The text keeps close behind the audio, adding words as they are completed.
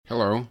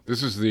Hello,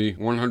 this is the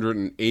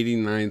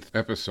 189th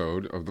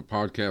episode of the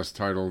podcast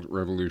titled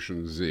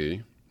Revolution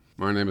Z.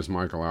 My name is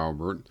Michael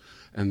Albert,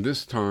 and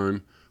this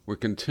time we're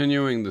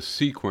continuing the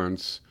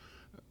sequence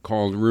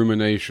called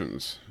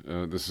Ruminations.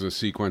 This is a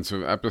sequence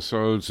of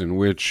episodes in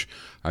which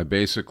I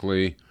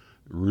basically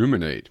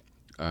ruminate.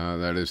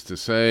 That is to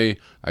say,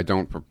 I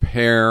don't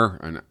prepare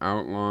an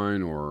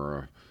outline or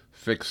a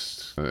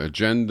fixed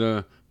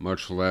agenda,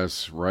 much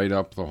less write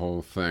up the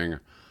whole thing.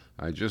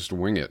 I just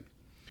wing it.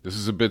 This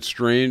is a bit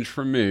strange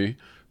for me,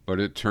 but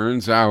it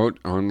turns out,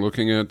 on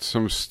looking at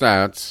some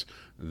stats,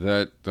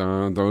 that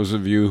those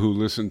of you who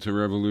listen to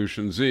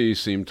Revolution Z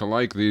seem to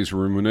like these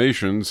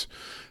ruminations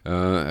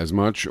as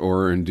much,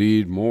 or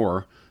indeed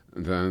more,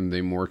 than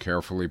the more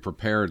carefully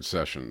prepared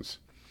sessions.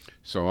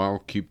 So I'll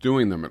keep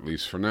doing them, at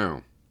least for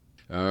now.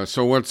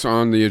 So what's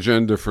on the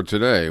agenda for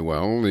today?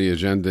 Well, the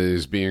agenda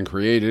is being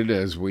created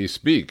as we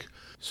speak.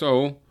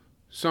 So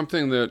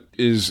something that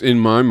is in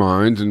my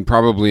mind, and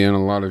probably in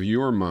a lot of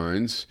your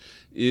minds,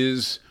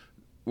 is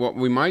what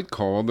we might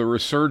call the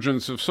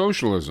resurgence of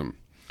socialism.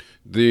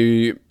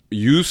 The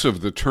use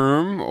of the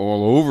term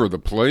all over the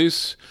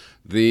place,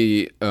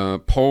 the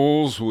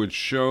polls which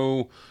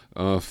show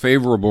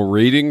favorable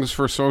ratings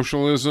for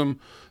socialism,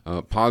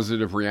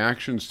 positive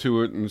reactions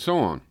to it, and so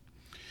on.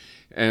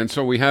 And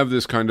so we have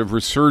this kind of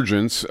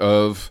resurgence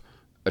of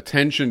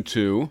attention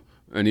to,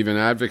 and even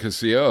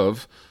advocacy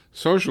of,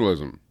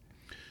 socialism.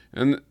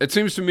 And it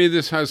seems to me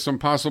this has some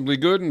possibly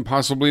good and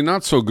possibly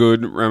not so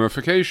good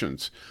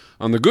ramifications.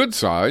 On the good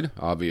side,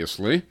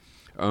 obviously,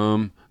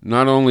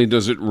 not only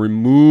does it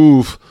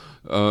remove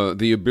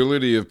the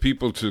ability of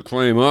people to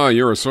claim,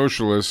 you're a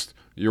socialist,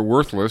 you're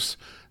worthless,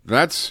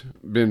 that's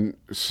been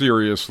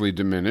seriously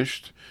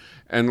diminished.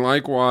 And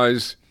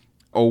likewise,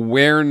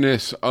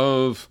 awareness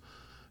of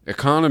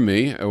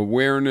economy,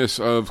 awareness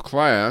of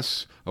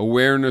class,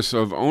 awareness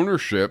of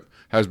ownership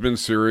has been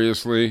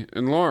seriously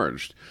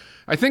enlarged.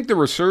 I think the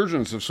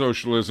resurgence of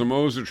socialism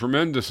owes a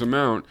tremendous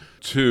amount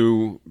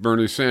to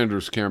Bernie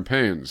Sanders'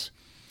 campaigns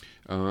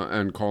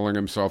and calling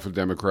himself a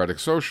democratic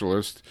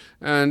socialist,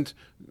 and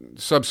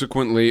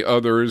subsequently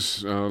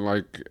others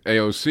like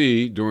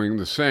AOC doing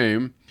the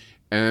same,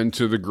 and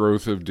to the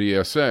growth of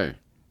DSA,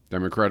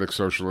 Democratic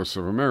Socialists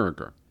of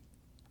America.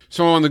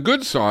 So on the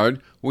good side,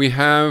 we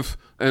have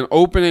an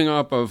opening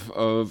up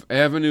of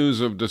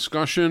avenues of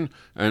discussion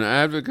and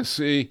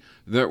advocacy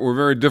that were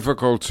very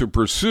difficult to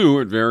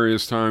pursue at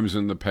various times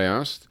in the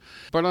past.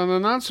 But on a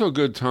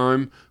not-so-good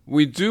time,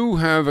 we do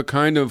have a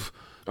kind of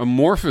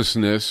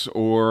amorphousness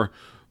or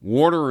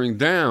watering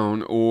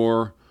down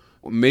or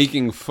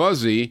making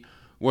fuzzy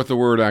what the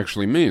word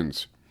actually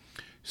means.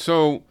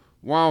 So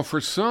while for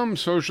some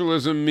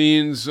socialism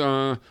means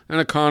an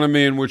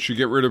economy in which you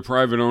get rid of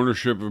private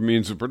ownership of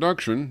means of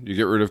production, you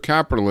get rid of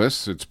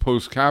capitalists, it's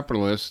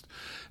post-capitalist,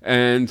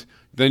 and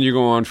then you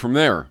go on from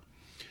there.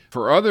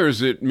 For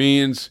others, it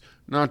means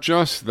not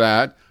just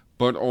that,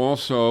 but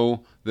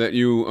also that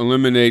you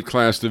eliminate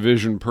class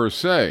division per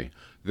se,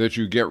 that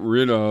you get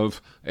rid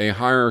of a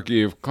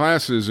hierarchy of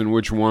classes in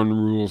which one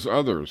rules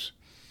others.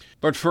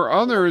 But for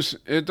others,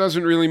 it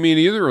doesn't really mean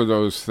either of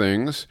those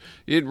things.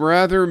 It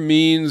rather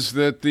means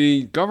that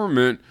the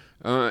government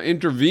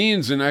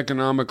intervenes in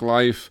economic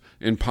life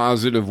in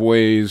positive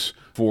ways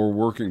for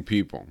working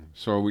people.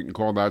 So we can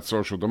call that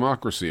social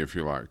democracy, if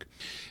you like.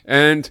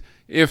 And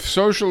if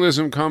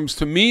socialism comes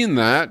to mean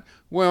that,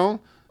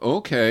 well,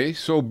 okay,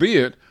 so be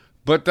it.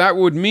 But that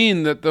would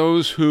mean that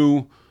those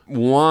who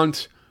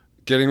want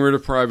getting rid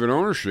of private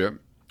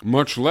ownership,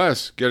 much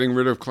less getting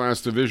rid of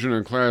class division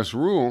and class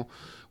rule,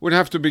 would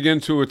have to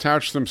begin to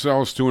attach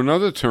themselves to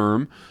another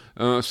term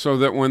so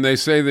that when they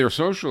say they're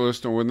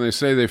socialist or when they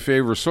say they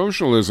favor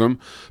socialism,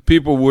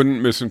 people wouldn't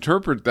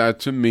misinterpret that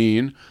to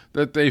mean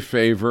that they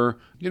favor,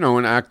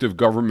 an active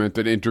government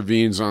that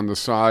intervenes on the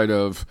side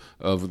of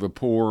the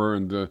poor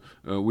and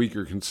the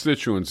weaker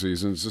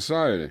constituencies in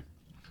society.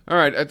 All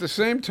right, at the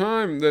same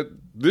time that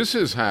this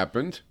has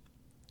happened,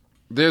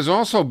 there's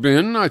also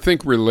been, I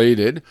think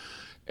related,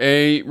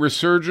 a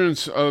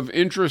resurgence of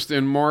interest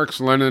in Marx,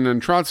 Lenin,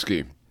 and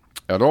Trotsky.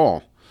 At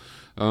all.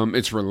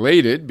 It's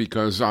related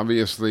because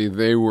obviously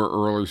they were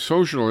early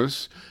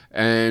socialists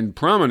and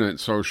prominent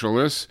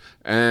socialists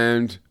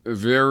and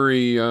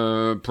very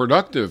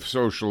productive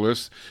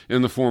socialists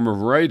in the form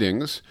of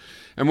writings.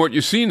 And what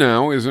you see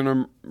now is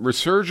a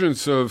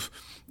resurgence of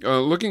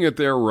looking at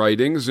their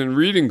writings in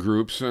reading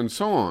groups and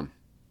so on.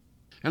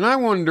 And I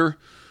wonder,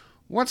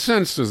 what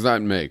sense does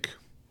that make?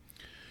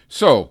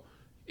 So,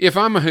 if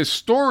I'm a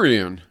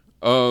historian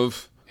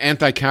of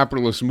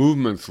anti-capitalist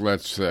movements,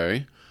 let's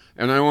say,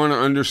 and I want to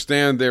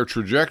understand their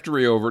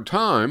trajectory over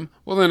time,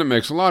 well, then it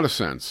makes a lot of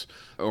sense.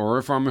 Or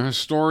if I'm a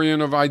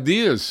historian of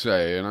ideas,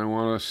 say, and I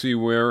want to see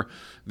where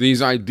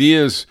these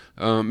ideas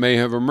may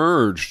have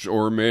emerged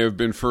or may have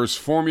been first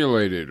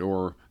formulated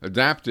or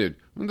adapted,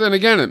 well, then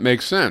again, it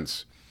makes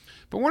sense.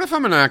 But what if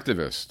I'm an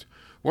activist?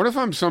 What if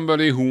I'm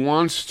somebody who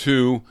wants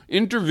to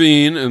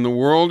intervene in the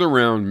world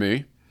around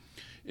me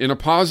in a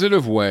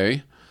positive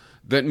way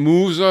that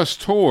moves us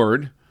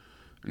toward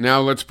now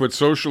let's put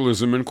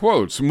socialism in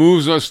quotes,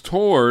 moves us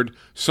toward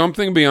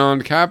something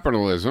beyond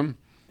capitalism.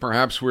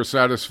 Perhaps we're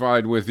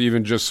satisfied with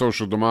even just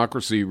social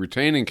democracy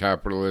retaining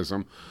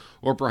capitalism,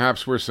 or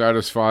perhaps we're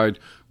satisfied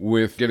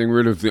with getting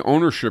rid of the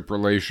ownership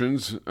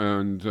relations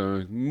and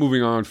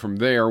moving on from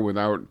there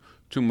without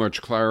too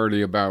much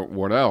clarity about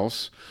what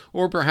else.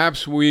 Or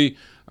perhaps we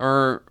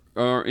are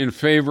in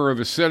favor of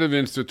a set of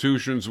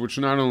institutions which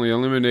not only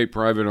eliminate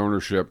private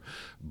ownership,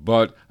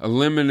 but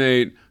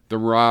eliminate the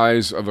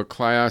rise of a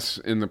class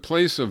in the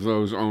place of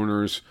those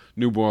owners,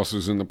 new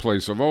bosses in the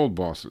place of old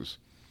bosses.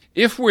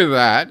 If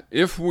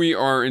we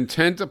are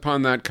intent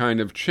upon that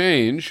kind of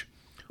change,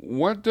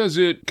 what does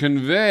it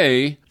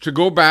convey to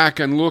go back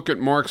and look at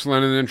Marx,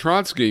 Lenin, and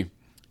Trotsky,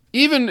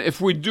 even if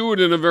we do it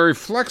in a very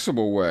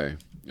flexible way?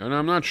 And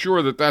I'm not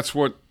sure that that's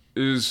what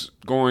is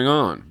going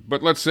on,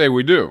 but let's say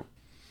we do.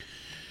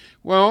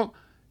 Well,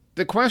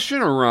 the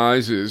question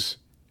arises,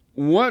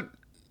 what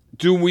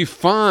do we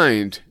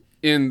find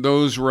in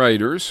those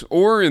writers,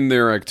 or in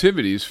their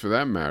activities for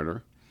that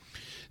matter,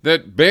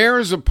 that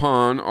bears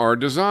upon our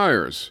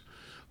desires?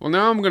 Well,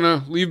 now I'm going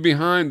to leave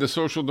behind the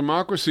social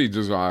democracy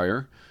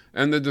desire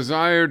and the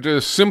desire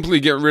to simply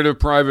get rid of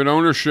private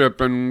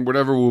ownership and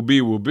whatever will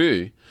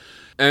be,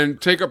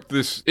 and take up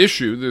this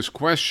issue, this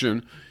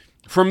question,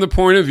 from the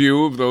point of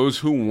view of those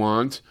who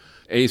want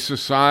a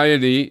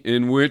society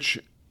in which,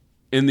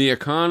 in the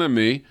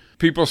economy,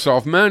 people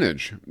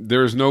self-manage.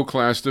 There's no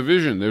class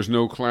division. There's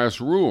no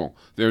class rule.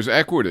 There's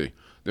equity.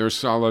 There's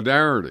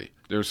solidarity.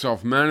 There's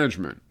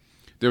self-management.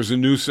 There's a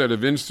new set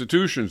of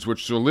institutions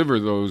which deliver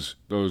those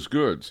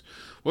goods.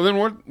 Well, then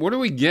what do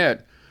we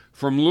get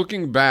from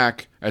looking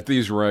back at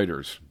these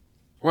writers?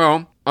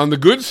 Well, on the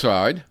good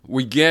side,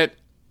 we get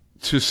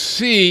to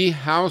see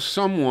how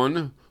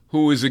someone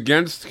who is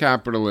against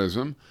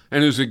capitalism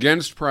and who's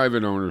against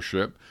private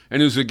ownership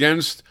and who's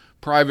against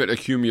private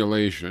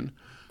accumulation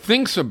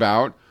thinks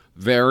about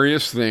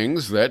various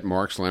things that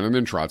Marx, Lenin,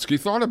 and Trotsky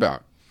thought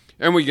about.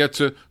 And we get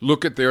to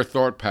look at their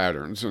thought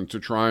patterns and to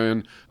try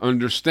and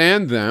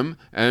understand them,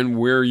 and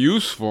where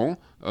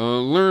useful,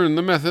 learn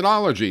the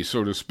methodology,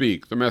 so to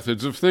speak, the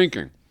methods of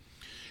thinking.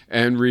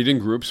 And reading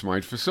groups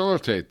might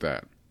facilitate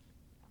that.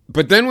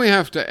 But then we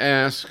have to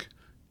ask,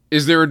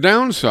 is there a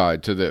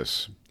downside to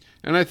this?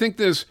 And I think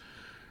there's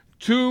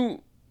three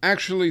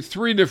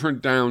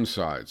different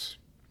downsides.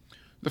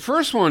 The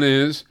first one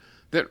is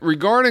that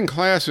regarding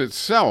class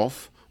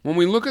itself, when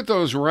we look at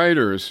those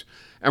writers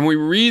and we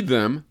read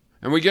them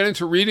and we get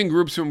into reading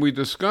groups and we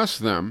discuss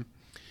them,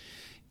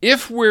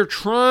 if we're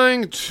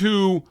trying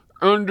to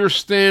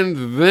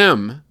understand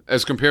them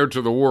as compared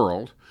to the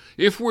world,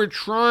 if we're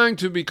trying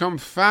to become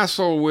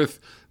facile with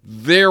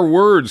their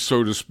words,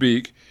 so to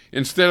speak,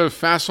 instead of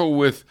facile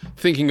with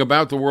thinking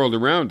about the world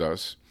around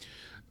us,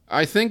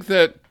 I think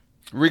that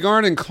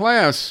regarding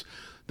class,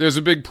 there's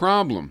a big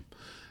problem.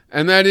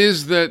 And that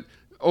is that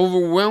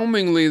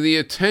overwhelmingly the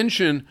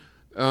attention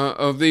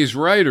of these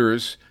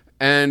writers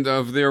and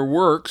of their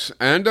works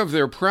and of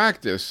their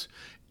practice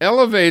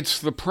elevates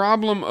the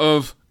problem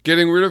of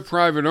getting rid of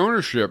private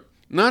ownership,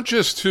 not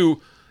just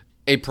to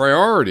a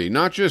priority,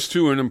 not just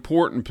to an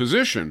important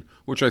position,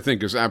 which I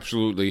think is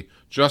absolutely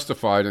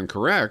justified and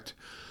correct,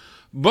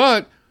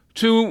 but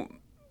to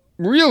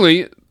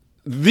really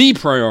the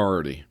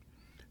priority,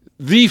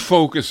 the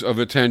focus of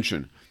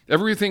attention.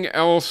 Everything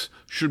else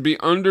should be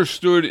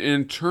understood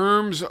in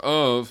terms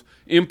of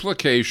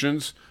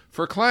implications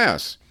for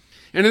class.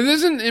 And it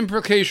isn't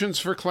implications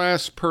for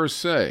class per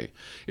se.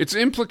 It's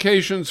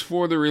implications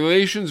for the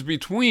relations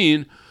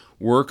between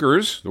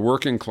workers, the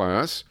working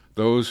class,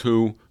 those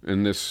who,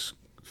 in this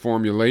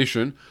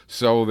formulation,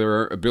 sell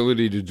their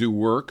ability to do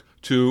work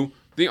to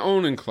the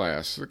owning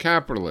class, the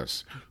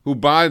capitalists, who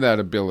buy that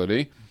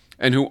ability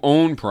and who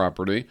own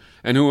property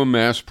and who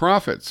amass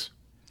profits.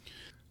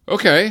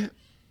 Okay,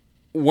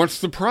 what's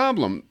the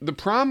problem? The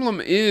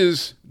problem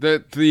is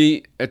that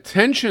the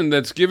attention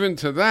that's given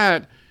to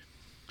that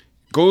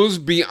goes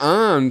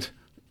beyond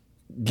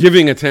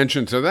giving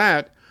attention to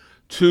that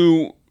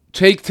to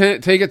take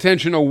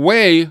attention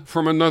away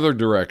from another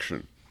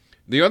direction.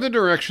 The other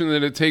direction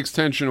that it takes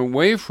attention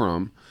away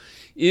from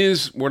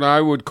is what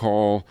I would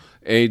call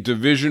a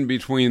division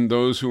between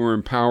those who are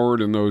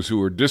empowered and those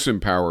who are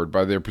disempowered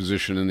by their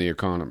position in the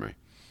economy.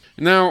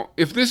 Now,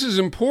 if this is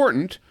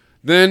important,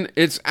 then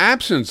its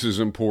absence is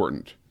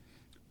important.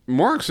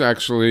 Marx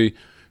actually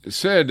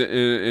said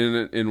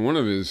in one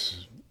of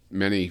his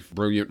many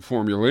brilliant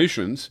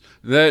formulations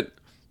that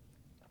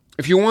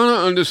if you want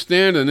to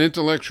understand an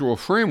intellectual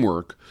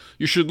framework,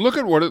 you should look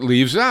at what it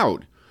leaves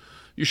out.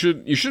 You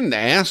shouldn't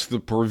ask the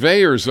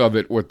purveyors of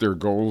it what their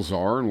goals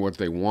are and what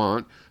they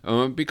want,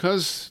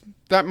 because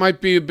that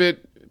might be a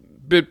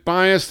bit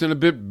biased and a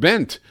bit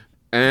bent,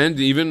 and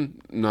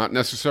even not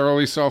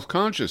necessarily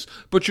self-conscious.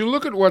 But you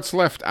look at what's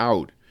left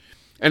out.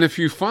 And if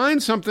you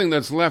find something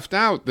that's left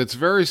out that's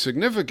very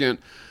significant,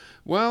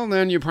 well,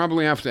 then you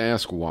probably have to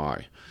ask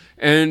why.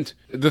 And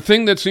the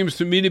thing that seems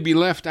to me to be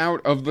left out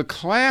of the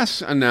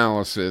class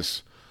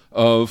analysis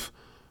of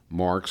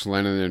Marx,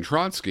 Lenin, and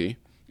Trotsky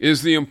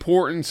is the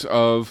importance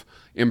of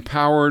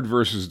empowered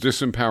versus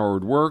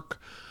disempowered work,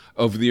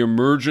 of the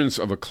emergence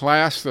of a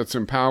class that's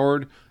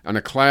empowered and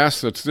a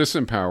class that's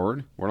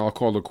disempowered, what I'll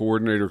call the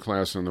coordinator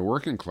class and the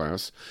working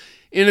class,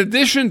 in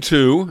addition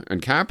to,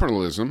 in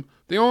capitalism,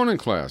 the owning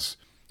class.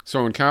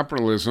 So in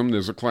capitalism,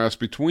 there's a class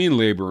between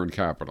labor and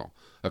capital,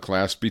 a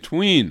class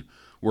between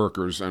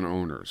workers and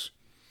owners.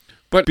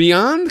 But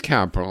beyond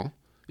capital,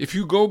 if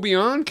you go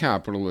beyond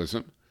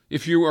capitalism,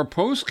 if you are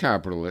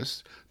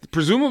post-capitalist,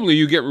 presumably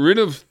you get rid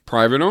of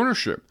private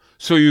ownership.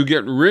 So you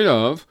get rid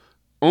of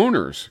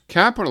owners,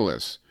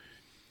 capitalists.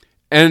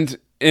 And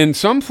in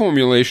some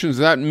formulations,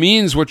 that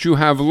means what you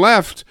have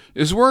left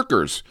is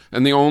workers.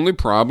 And the only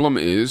problem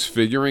is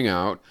figuring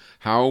out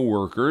how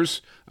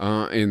workers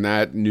in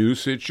that new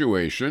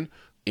situation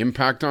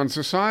impact on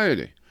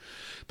society.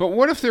 But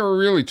what if there are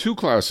really two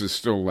classes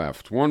still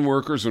left, one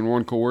workers and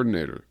one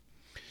coordinator?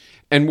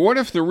 And what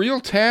if the real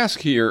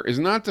task here is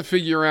not to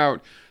figure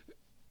out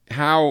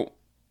how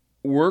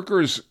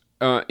workers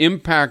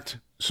impact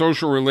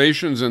social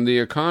relations and the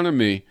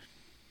economy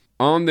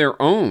on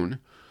their own,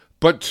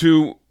 but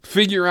to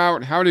figure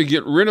out how to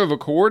get rid of a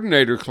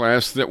coordinator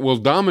class that will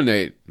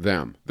dominate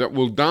them, that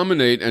will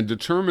dominate and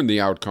determine the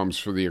outcomes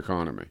for the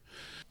economy?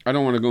 I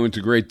don't want to go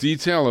into great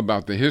detail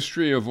about the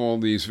history of all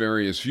these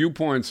various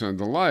viewpoints and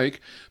the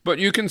like, but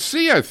you can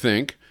see, I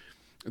think,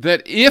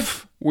 that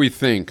if we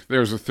think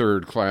there's a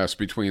third class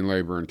between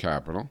labor and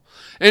capital,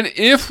 and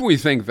if we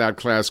think that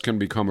class can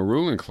become a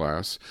ruling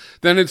class,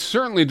 then it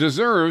certainly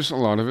deserves a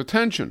lot of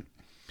attention.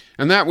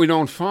 And that we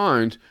don't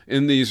find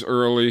in these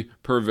early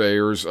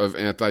purveyors of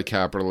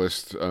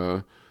anti-capitalist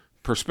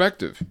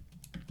perspective.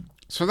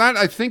 So that,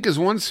 I think, is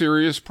one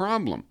serious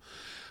problem,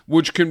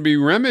 which can be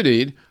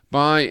remedied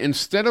by,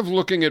 instead of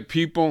looking at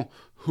people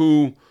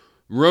who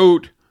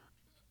wrote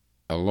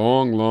a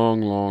long,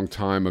 long, long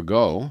time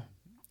ago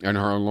and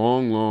are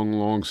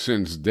long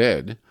since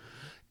dead,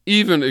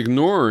 even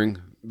ignoring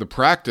the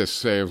practice,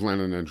 say, of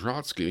Lenin and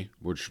Trotsky,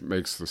 which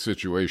makes the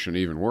situation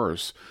even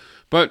worse.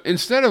 But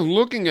instead of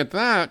looking at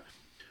that,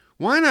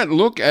 why not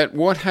look at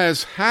what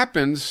has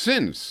happened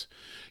since?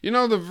 You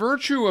know, the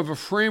virtue of a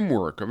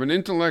framework, of an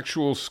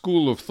intellectual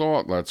school of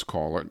thought, let's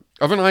call it,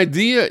 of an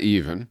idea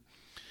even,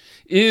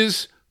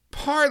 is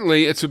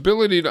partly its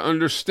ability to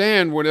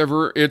understand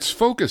whatever its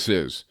focus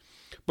is.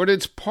 But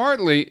it's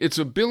partly its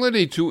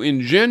ability to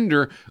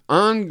engender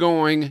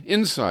ongoing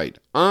insight,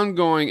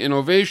 ongoing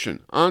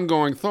innovation,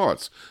 ongoing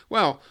thoughts.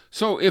 Well,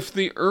 so if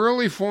the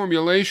early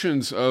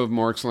formulations of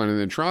Marx, Lenin,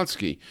 and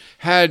Trotsky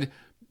had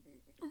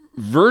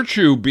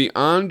virtue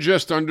beyond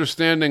just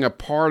understanding a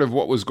part of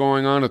what was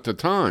going on at the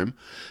time,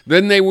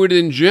 then they would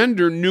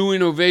engender new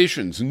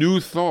innovations, new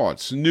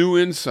thoughts, new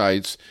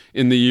insights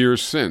in the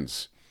years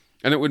since.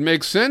 And it would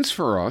make sense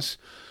for us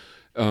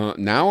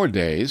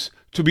nowadays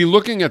to be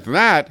looking at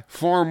that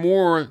far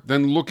more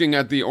than looking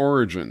at the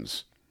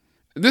origins.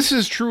 This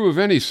is true of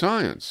any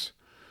science.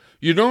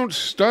 You don't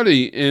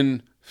study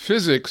in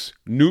physics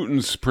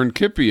Newton's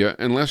Principia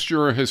unless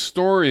you're a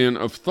historian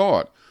of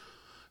thought,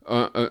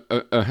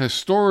 a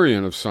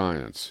historian of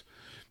science.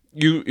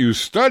 You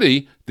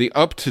study the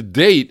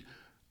up-to-date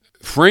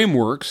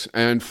frameworks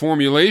and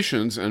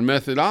formulations and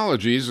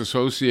methodologies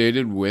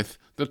associated with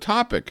the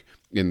topic.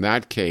 In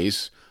that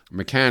case,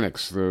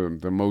 mechanics,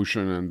 the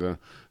motion and the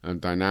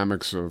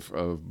dynamics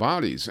of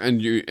bodies,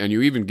 and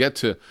you even get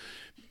to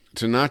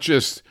not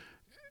just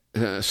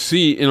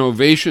see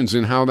innovations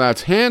in how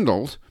that's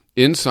handled,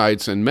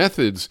 insights and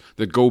methods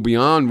that go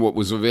beyond what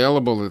was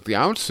available at the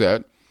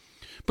outset,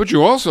 but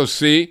you also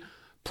see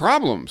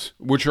problems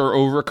which are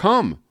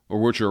overcome or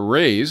which are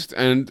raised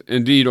and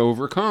indeed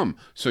overcome.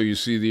 So you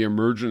see the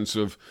emergence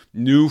of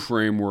new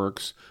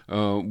frameworks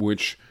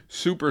which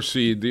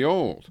supersede the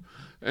old.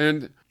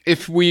 And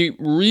if we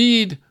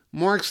read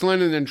Marx,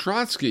 Lenin, and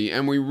Trotsky,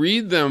 and we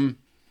read them,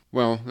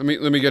 well, let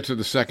me get to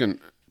the second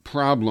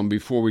problem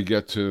before we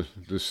get to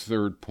this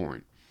third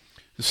point.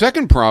 The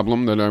second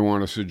problem that I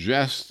want to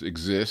suggest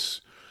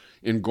exists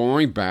in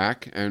going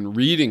back and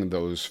reading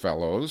those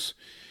fellows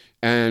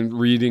and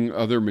reading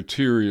other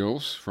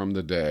materials from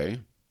the day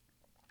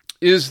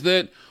is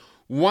that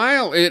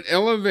while it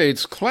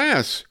elevates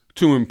class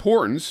to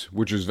importance,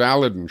 which is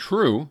valid and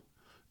true,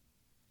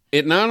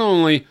 it not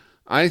only,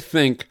 I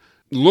think,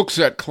 looks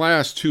at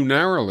class too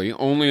narrowly,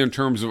 only in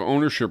terms of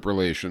ownership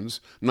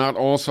relations, not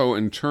also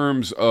in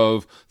terms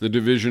of the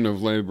division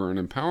of labor and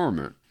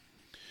empowerment.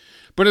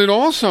 But it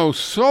also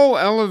so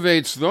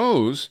elevates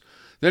those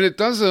that it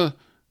does a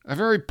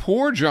very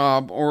poor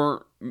job,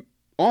 or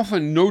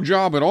often no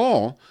job at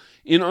all,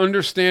 in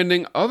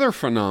understanding other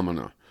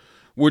phenomena,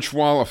 which,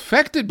 while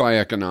affected by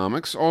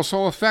economics,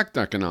 also affect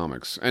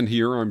economics. And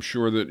here I'm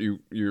sure that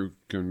you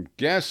can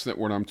guess that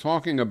what I'm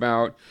talking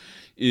about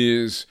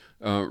is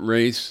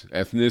race,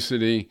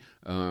 ethnicity,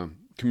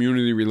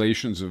 community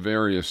relations of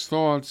various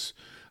thoughts,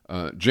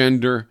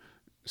 gender,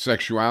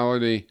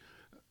 sexuality,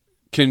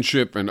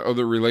 kinship, and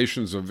other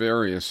relations of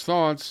various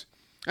thoughts,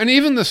 and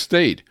even the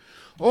state.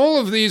 All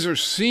of these are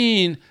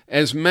seen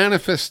as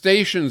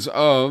manifestations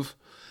of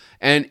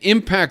and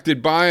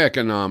impacted by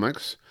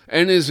economics,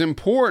 and is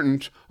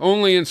important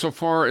only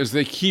insofar as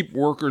they keep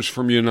workers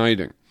from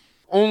uniting.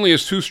 Only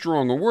is too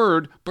strong a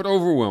word, but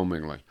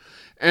overwhelmingly.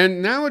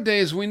 And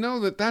nowadays we know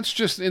that that's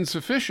just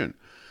insufficient,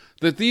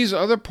 that these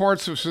other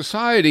parts of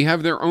society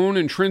have their own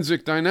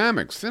intrinsic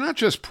dynamics. They're not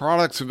just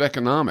products of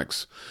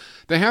economics.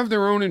 They have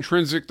their own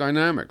intrinsic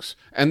dynamics,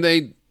 and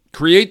they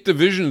create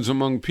divisions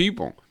among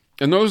people.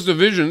 And those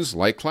divisions,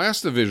 like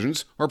class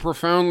divisions, are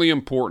profoundly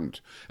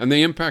important, and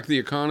they impact the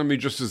economy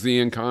just as the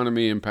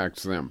economy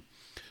impacts them.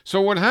 So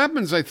what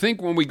happens, I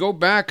think, when we go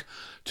back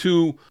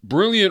to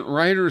brilliant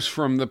writers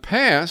from the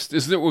past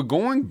is that we're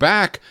going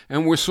back,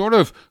 and we're sort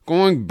of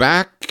going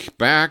back,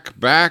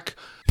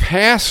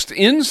 past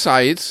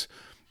insights.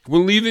 We're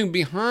leaving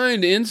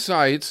behind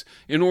insights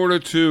in order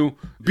to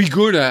be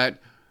good at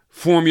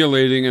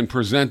formulating and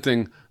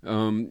presenting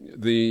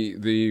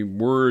the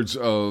words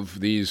of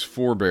these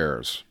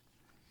forebears.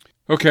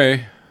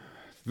 Okay,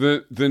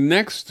 the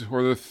next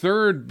or the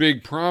third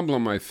big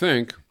problem, I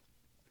think,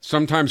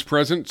 sometimes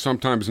present,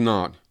 sometimes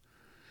not,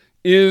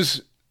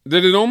 is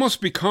that it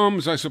almost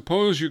becomes, I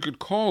suppose you could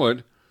call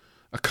it,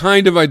 a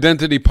kind of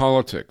identity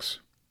politics.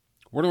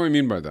 What do I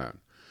mean by that?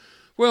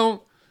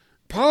 Well,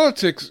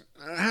 politics,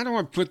 how do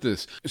I put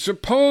this?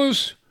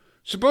 Suppose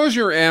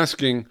you're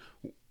asking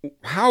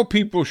how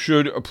people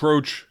should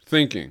approach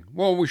thinking.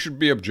 Well, we should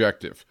be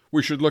objective.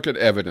 We should look at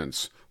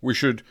evidence. We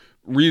should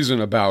reason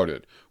about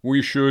it.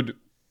 We should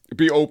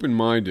be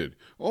open-minded.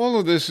 All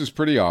of this is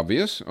pretty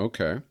obvious,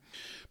 okay.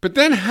 But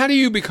then how do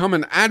you become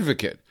an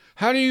advocate?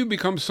 How do you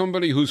become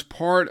somebody who's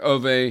part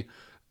of a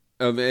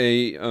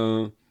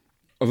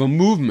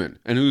movement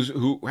and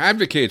who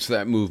advocates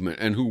that movement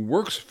and who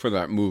works for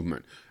that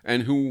movement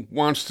and who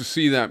wants to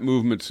see that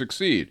movement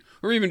succeed,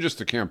 or even just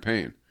a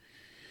campaign?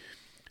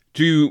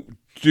 Do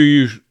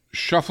you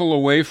shuffle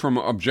away from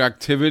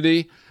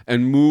objectivity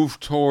and move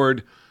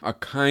toward a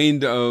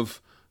kind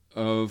of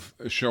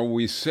shall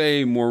we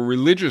say, more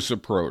religious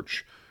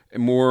approach, a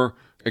more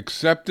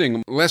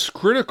accepting, less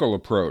critical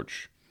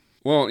approach?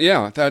 Well,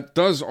 yeah, that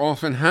does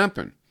often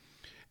happen.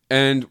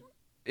 And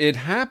it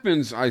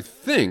happens, I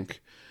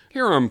think,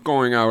 here I'm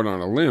going out on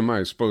a limb.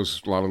 I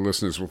suppose a lot of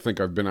listeners will think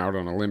I've been out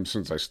on a limb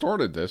since I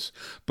started this.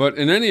 But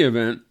in any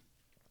event,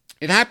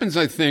 it happens,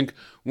 I think,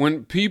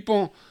 when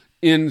people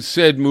in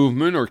said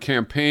movement or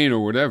campaign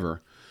or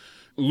whatever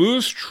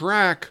lose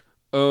track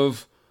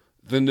of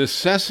the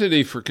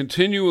necessity for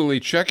continually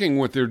checking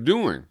what they're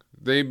doing.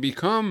 They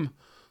become,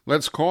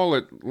 let's call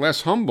it,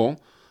 less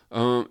humble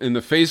in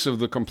the face of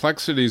the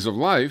complexities of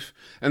life,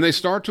 and they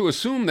start to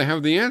assume they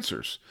have the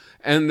answers,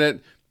 and that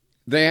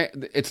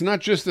it's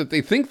not just that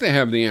they think they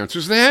have the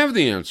answers, they have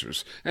the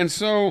answers. And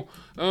so,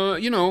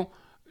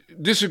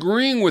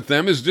 disagreeing with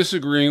them is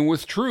disagreeing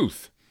with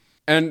truth.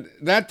 And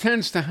that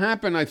tends to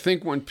happen, I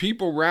think, when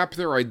people wrap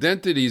their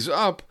identities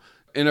up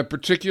in a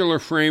particular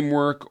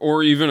framework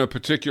or even a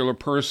particular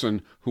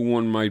person who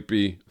one might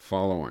be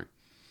following.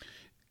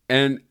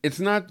 And it's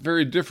not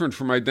very different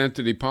from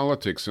identity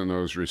politics in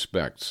those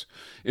respects,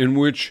 in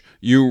which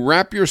you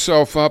wrap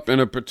yourself up in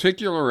a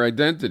particular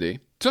identity.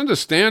 It's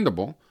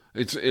understandable.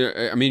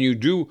 You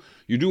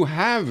do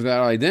have that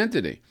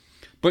identity,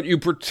 but you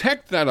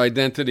protect that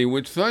identity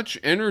with such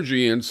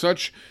energy and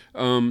such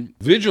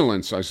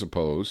vigilance, I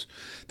suppose,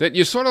 that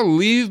you sort of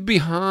leave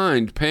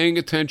behind paying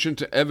attention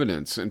to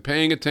evidence and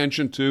paying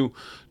attention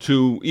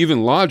to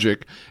even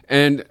logic,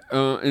 and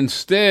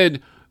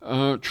instead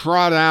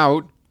trot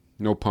out,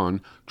 no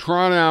pun,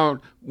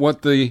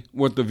 what the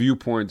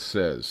viewpoint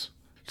says.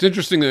 It's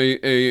interesting,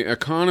 a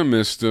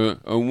economist, a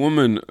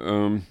woman,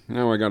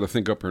 now I got to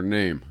think up her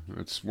name.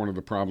 That's one of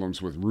the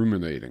problems with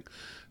ruminating.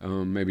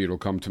 Maybe it'll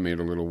come to me in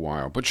a little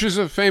while. But she's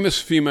a famous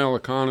female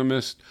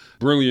economist,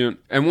 brilliant.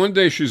 And one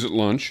day she's at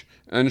lunch,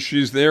 and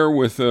she's there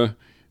with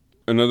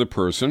another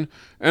person.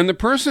 And the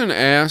person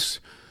asks,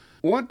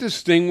 what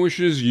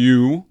distinguishes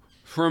you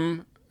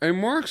from a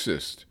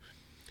Marxist?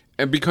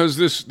 And because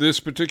this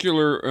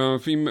particular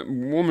female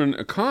woman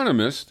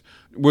economist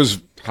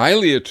was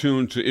highly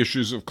attuned to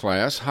issues of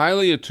class,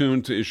 highly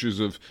attuned to issues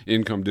of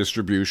income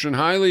distribution,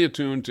 highly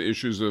attuned to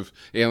issues of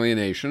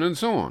alienation, and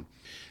so on.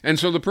 And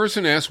so the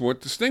person asked,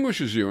 what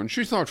distinguishes you? And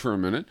she thought for a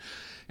minute,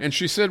 and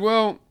she said,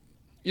 well,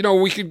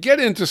 we could get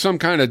into some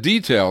kind of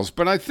details,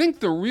 but I think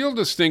the real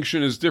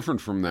distinction is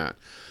different from that.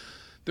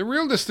 The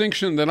real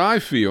distinction that I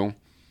feel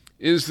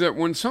is that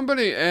when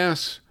somebody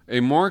asks a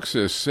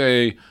Marxist,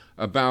 say,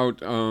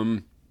 about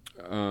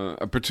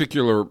a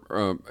particular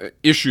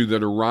issue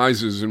that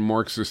arises in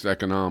Marxist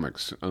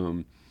economics,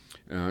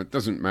 it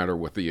doesn't matter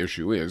what the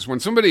issue is. When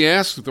somebody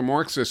asks the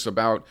Marxist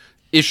about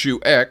issue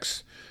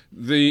X,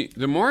 the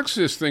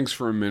Marxist thinks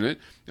for a minute,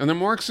 and the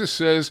Marxist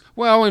says,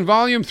 well, in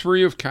volume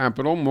 3 of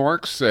Capital,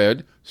 Marx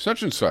said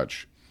such and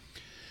such.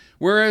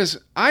 Whereas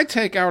I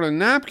take out a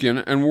napkin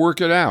and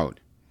work it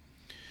out.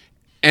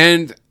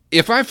 And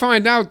if I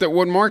find out that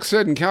what Marx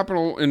said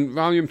in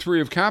volume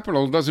 3 of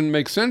Capital doesn't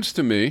make sense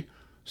to me,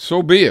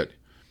 so be it.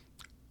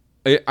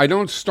 I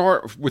don't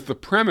start with the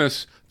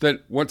premise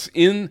that what's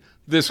in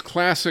this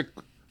classic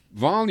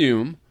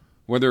volume,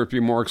 whether it be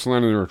Marx,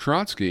 Lenin, or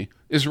Trotsky,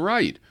 is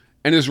right.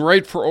 and is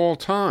right for all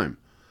time.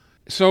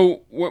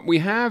 So what we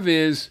have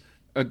is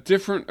a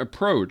different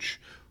approach,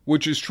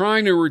 which is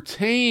trying to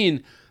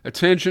retain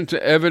attention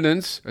to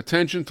evidence,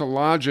 attention to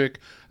logic,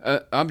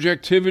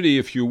 objectivity,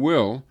 if you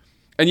will,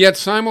 and yet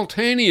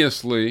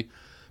simultaneously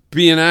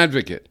be an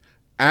advocate.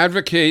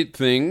 Advocate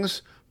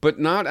things, but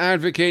not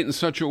advocate in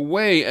such a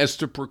way as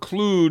to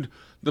preclude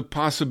the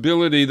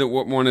possibility that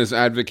what one is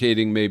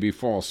advocating may be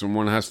false, and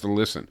one has to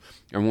listen,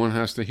 and one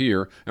has to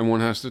hear, and one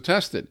has to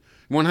test it.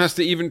 One has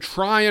to even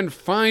try and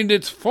find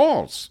it's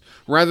false,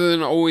 rather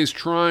than always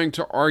trying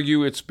to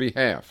argue its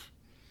behalf.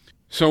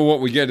 So what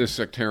we get is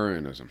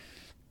sectarianism.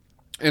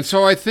 And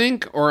so I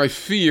think, or I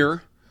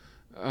fear,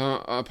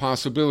 a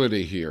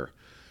possibility here.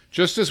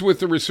 Just as with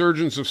the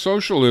resurgence of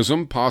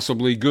socialism,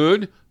 possibly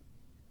good,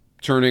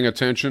 turning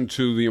attention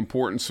to the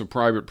importance of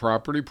private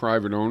property,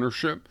 private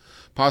ownership,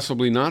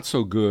 possibly not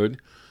so good,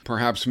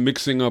 perhaps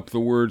mixing up the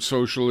word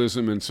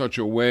socialism in such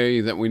a way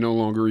that we no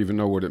longer even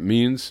know what it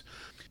means.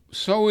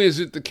 So is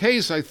it the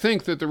case, I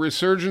think, that the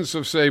resurgence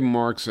of, say,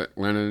 Marx,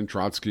 Lenin,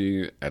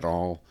 Trotsky, et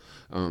al.,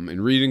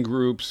 in reading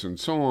groups and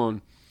so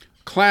on,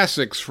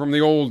 classics from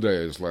the old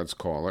days, let's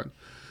call it,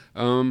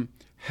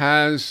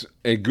 has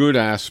a good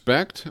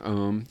aspect.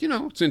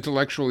 It's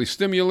intellectually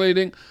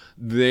stimulating.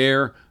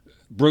 They're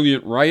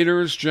brilliant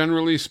writers,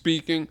 generally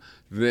speaking.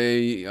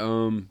 They,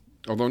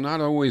 although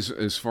not always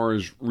as far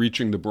as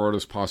reaching the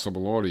broadest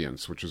possible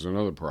audience, which is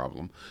another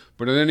problem,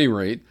 but at any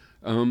rate,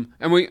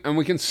 and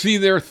we can see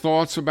their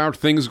thoughts about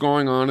things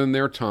going on in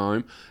their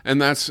time,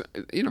 and that's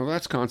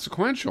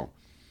consequential.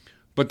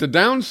 But the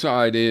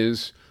downside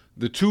is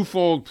the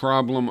twofold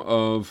problem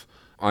of,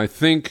 I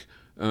think,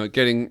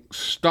 getting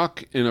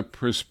stuck in a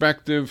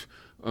perspective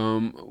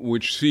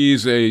which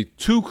sees a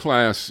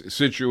two-class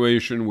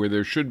situation where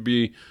there should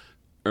be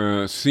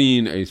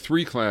seen a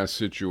three-class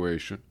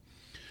situation,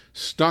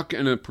 stuck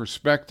in a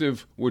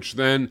perspective which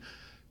then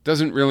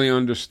doesn't really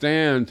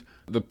understand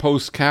the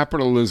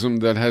post-capitalism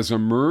that has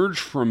emerged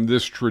from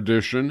this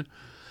tradition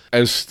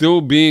as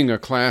still being a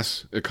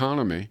class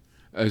economy,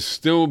 as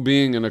still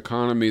being an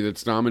economy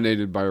that's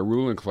dominated by a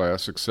ruling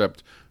class,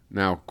 except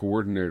now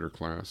coordinator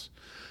class,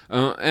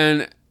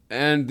 and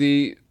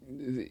the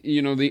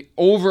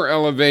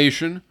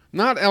over-elevation,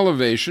 not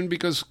elevation,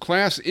 because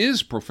class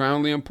is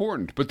profoundly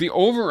important, but the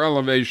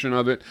over-elevation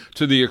of it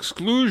to the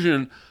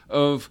exclusion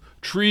of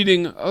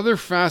treating other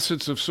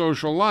facets of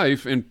social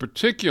life, in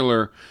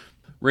particular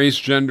race,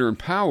 gender, and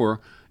power,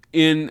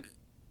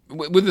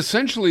 with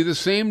essentially the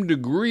same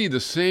degree, the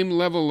same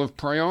level of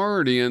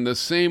priority, and the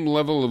same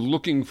level of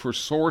looking for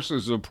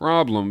sources of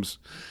problems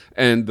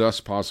and thus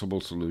possible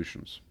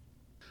solutions.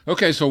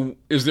 Okay, so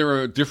is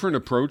there a different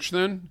approach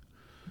then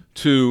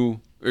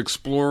to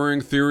exploring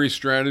theory,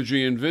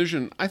 strategy, and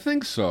vision? I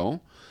think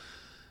so.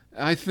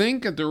 I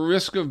think at the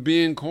risk of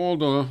being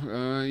called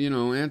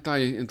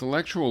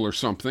anti-intellectual or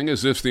something,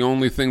 as if the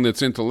only thing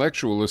that's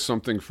intellectual is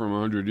something from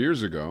 100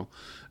 years ago,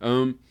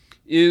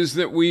 is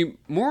that we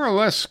more or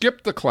less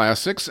skip the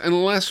classics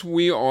unless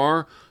we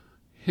are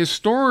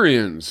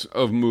historians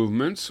of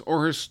movements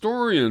or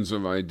historians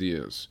of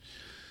ideas.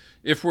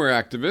 If we're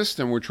activists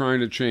and we're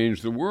trying to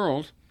change the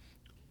world,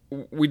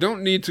 we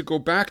don't need to go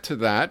back to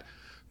that,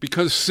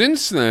 because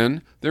since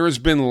then there has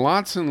been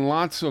lots and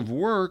lots of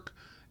work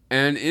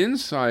and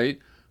insight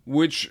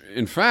which,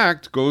 in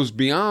fact, goes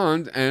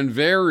beyond and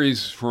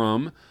varies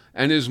from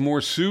and is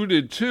more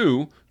suited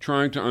to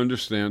trying to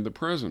understand the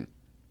present.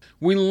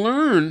 We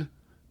learn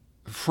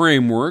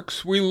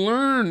frameworks, we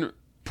learn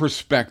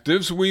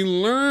perspectives, we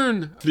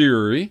learn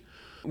theory,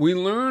 we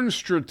learn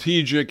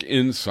strategic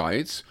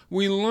insights,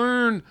 we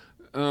learn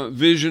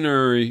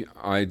visionary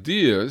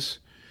ideas,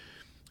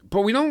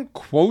 but we don't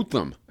quote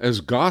them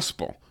as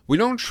gospel. We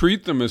don't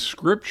treat them as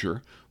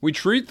scripture. We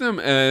treat them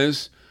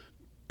as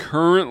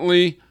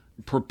currently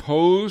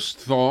proposed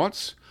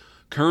thoughts,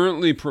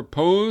 currently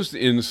proposed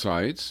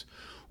insights,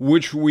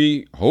 which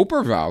we hope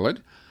are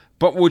valid,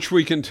 but which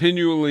we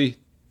continually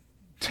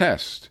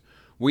test.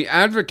 We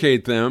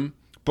advocate them,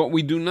 but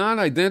we do not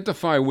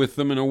identify with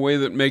them in a way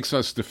that makes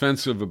us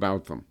defensive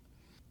about them.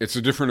 It's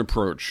a different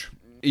approach,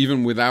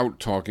 even without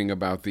talking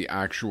about the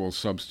actual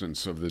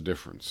substance of the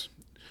difference.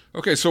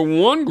 Okay, so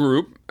one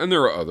group, and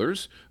there are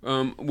others,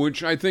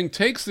 which I think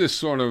takes this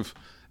sort of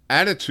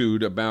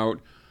attitude about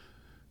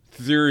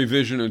theory,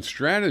 vision, and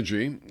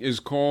strategy, is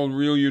called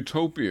Real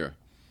Utopia.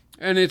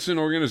 And it's an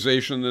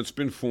organization that's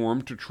been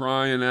formed to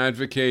try and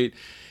advocate.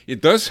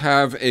 It does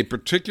have a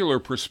particular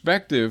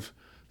perspective,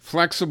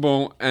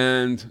 flexible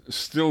and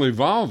still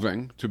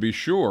evolving, to be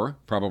sure,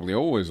 probably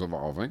always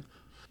evolving,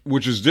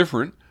 which is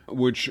different,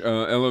 which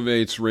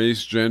elevates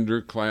race,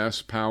 gender,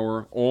 class,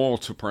 power, all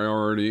to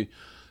priority,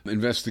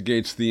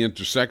 investigates the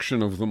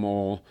intersection of them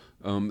all,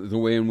 the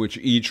way in which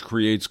each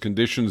creates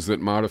conditions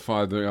that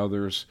modify the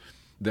others,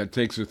 that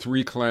takes a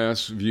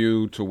three-class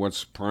view to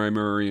what's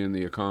primary in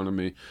the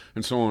economy,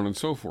 and so on and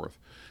so forth.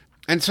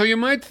 And so you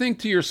might think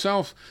to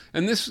yourself,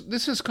 and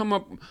this has come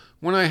up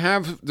when I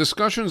have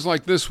discussions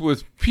like this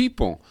with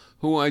people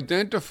who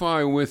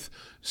identify with,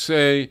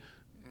 say,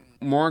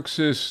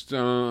 Marxist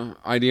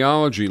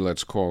ideology,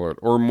 let's call it,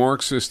 or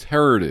Marxist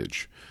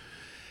heritage.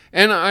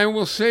 And I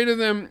will say to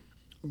them,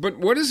 but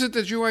what is it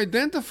that you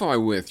identify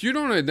with? You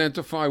don't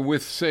identify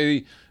with,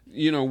 say,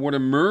 what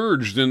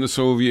emerged in the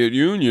Soviet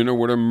Union or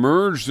what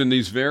emerged in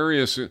these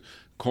various,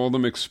 call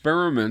them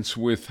experiments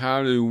with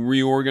how to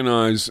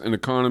reorganize an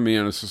economy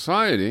and a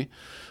society.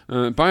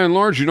 By and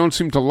large, you don't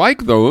seem to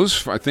like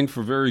those, I think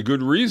for very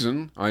good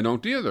reason. I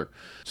don't either.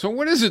 So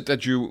what is it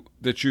that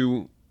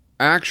you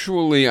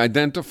actually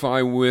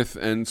identify with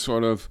and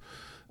sort of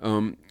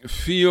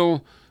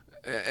feel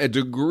a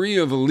degree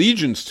of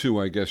allegiance to,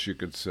 I guess you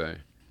could say?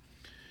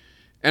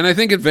 And I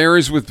think it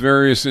varies with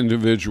various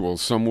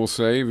individuals. Some will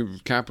say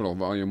Capital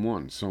Volume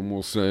 1. Some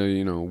will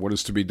say, what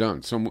is to be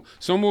done. Some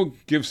will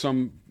give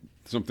something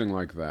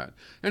like that.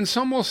 And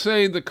some will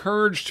say the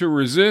courage to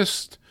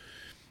resist,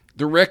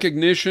 the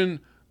recognition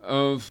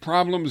of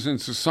problems in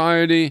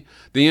society,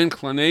 the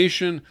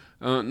inclination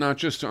not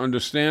just to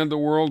understand the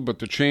world, but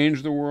to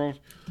change the world.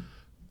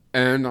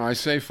 And I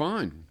say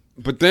fine.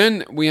 But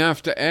then we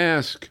have to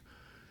ask,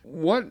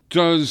 what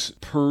does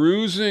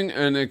perusing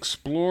and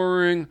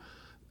exploring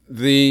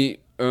the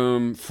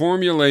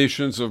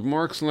formulations of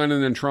Marx,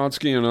 Lenin, and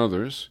Trotsky and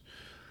others,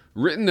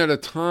 written at a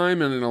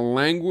time and in a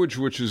language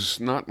which is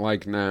not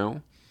like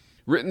now,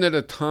 written at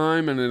a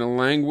time and in a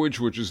language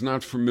which is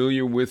not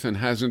familiar with and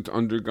hasn't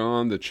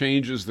undergone the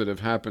changes that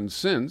have happened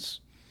since,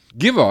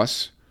 give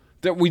us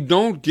that we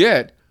don't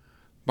get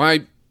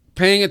by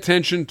paying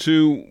attention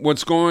to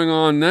what's going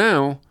on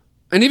now,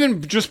 and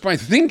even just by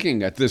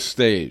thinking at this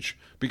stage,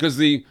 because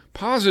the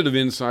positive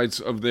insights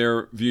of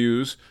their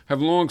views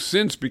have long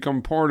since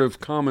become part of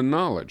common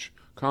knowledge,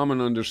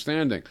 common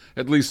understanding,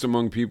 at least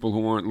among people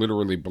who aren't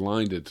literally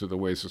blinded to the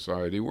way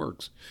society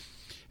works.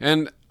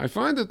 And I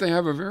find that they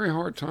have a very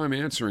hard time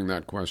answering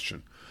that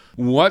question.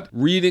 What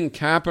reading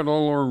Capital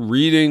or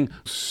reading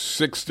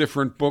 6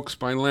 different books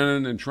by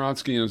Lenin and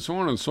Trotsky and so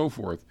on and so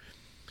forth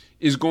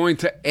is going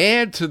to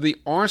add to the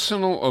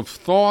arsenal of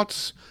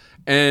thoughts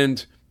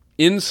and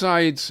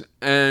insights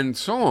and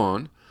so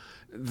on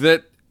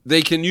that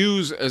they can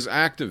use as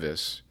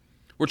activists,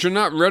 which are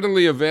not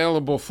readily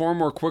available far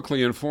more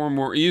quickly and far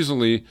more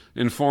easily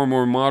in far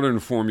more modern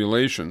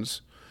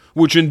formulations,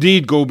 which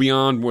indeed go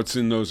beyond what's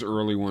in those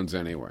early ones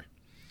anyway.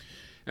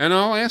 And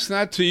I'll ask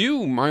that to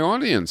you, my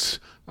audience.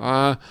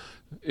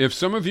 If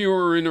some of you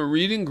are in a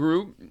reading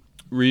group,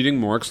 reading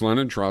Marx,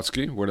 Lenin,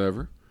 Trotsky,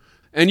 whatever,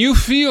 and you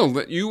feel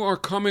that you are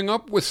coming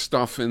up with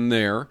stuff in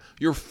there,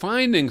 you're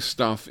finding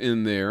stuff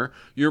in there,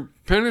 you're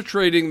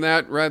penetrating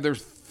that rather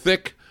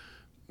thick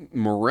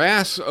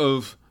morass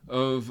of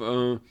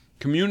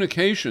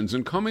communications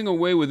and coming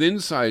away with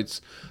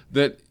insights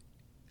that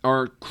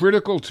are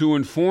critical to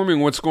informing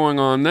what's going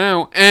on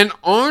now and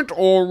aren't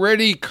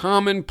already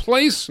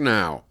commonplace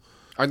now.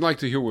 I'd like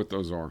to hear what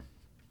those are.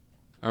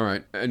 All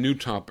right, a new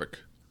topic.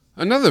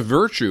 Another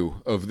virtue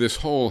of this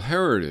whole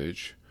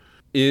heritage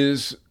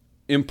is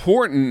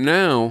important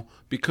now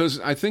because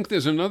I think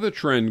there's another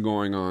trend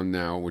going on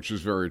now which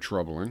is very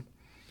troubling,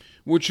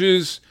 which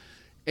is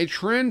a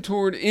trend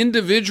toward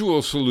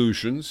individual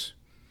solutions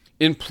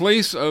in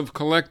place of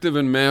collective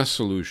and mass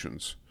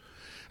solutions.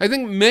 I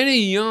think many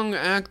young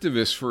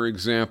activists, for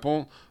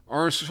example,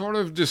 are sort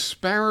of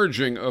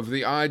disparaging of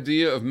the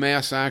idea of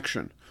mass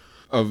action,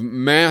 of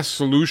mass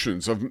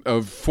solutions,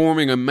 of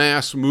forming a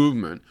mass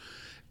movement,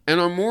 and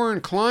are more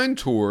inclined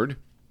toward,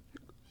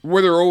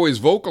 whether always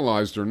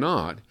vocalized or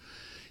not,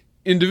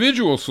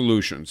 individual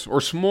solutions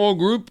or small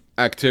group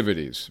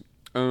activities.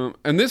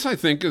 And this, I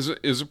think,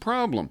 is a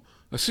problem,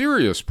 a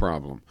serious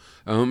problem,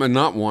 and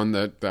not one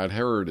that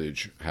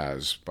heritage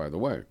has, by the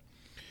way.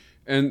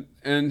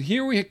 And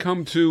here we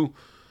come to,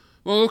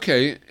 well,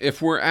 okay,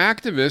 if we're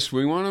activists,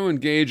 we want to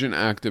engage in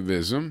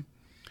activism.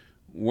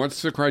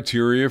 What's the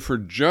criteria for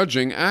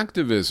judging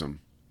activism?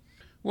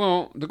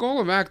 Well, the goal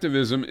of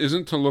activism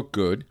isn't to look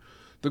good.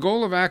 The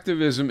goal of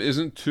activism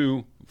isn't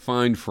to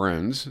find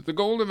friends. The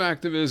goal of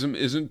activism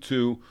isn't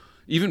to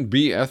even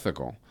be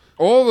ethical.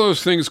 All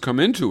those things come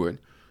into it,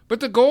 but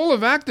the goal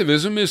of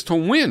activism is to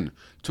win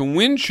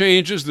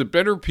changes that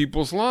better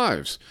people's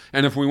lives.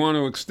 And if we want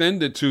to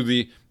extend it to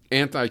the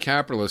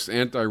anti-capitalist,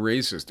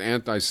 anti-racist,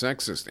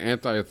 anti-sexist,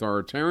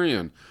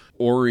 anti-authoritarian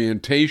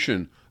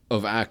orientation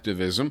of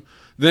activism,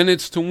 then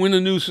it's to win a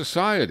new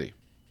society.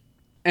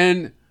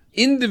 And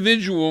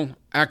individual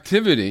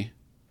activity,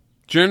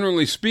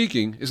 generally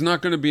speaking, is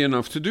not going to be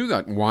enough to do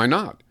that. Why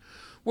not?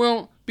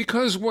 Well,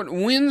 because what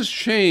wins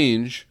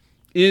change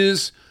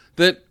is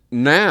that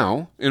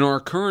now, in our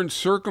current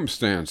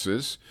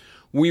circumstances,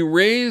 we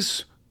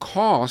raise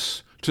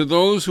costs to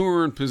those who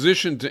are in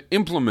position to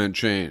implement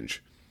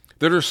change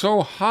that are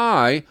so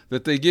high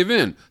that they give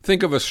in.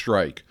 Think of a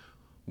strike.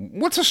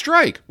 What's a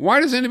strike? Why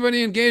does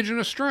anybody engage in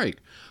a strike?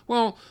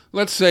 Well,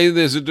 let's say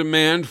there's a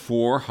demand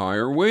for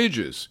higher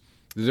wages.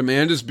 The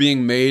demand is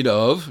being made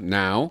of,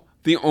 now,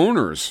 the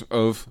owners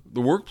of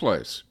the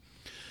workplace.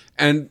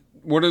 And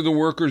what are the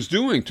workers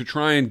doing to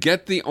try and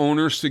get the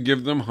owners to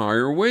give them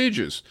higher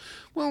wages?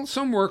 Well,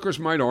 some workers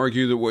might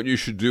argue that what you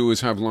should do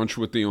is have lunch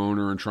with the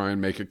owner and try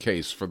and make a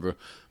case for the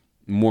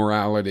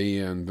morality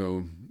and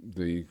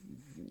the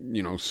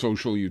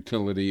social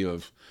utility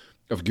of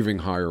giving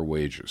higher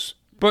wages.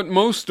 But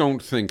most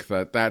don't think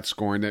that that's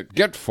going to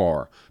get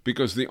far,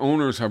 because the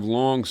owners have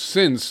long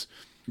since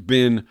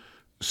been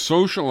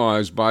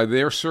socialized by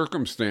their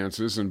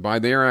circumstances and by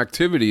their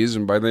activities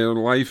and by their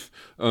life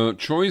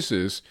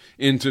choices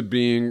into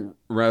being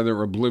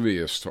rather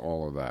oblivious to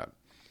all of that,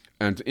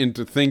 and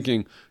into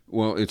thinking,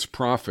 well, it's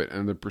profit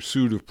and the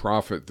pursuit of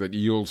profit that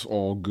yields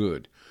all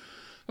good.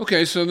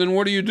 Okay, so then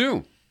what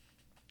do?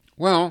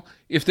 Well,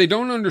 if they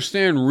don't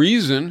understand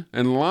reason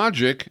and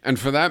logic, and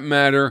for that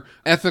matter,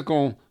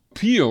 ethical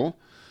appeal,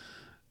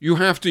 you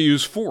have to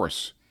use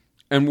force.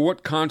 And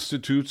what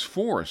constitutes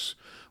force?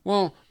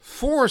 Well,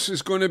 force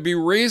is going to be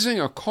raising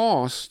a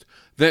cost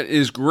that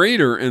is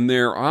greater in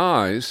their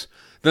eyes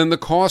than the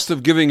cost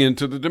of giving in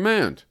to the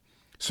demand.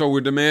 So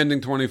we're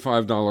demanding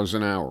 $25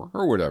 an hour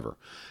or whatever.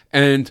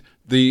 And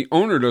the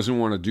owner doesn't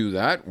want to do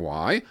that.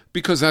 Why?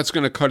 Because that's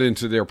going to cut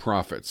into their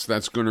profits.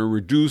 That's going to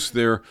reduce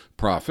their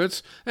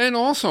profits. And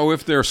also,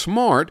 if they're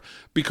smart,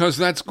 because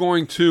that's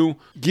going to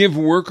give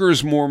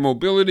workers more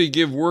mobility,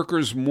 give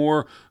workers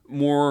more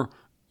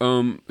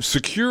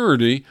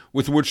security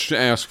with which to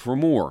ask for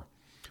more.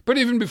 But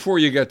even before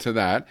you get to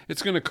that,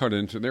 it's going to cut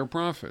into their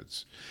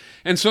profits.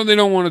 And so they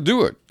don't want to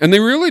do it. And they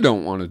really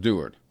don't want to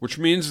do it, which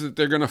means that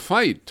they're going to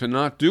fight to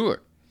not do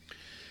it.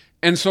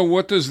 And so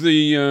what does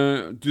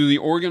do the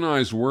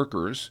organized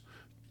workers,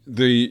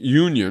 the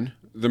union,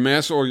 the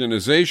mass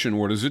organization,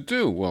 what does it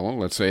do? Well,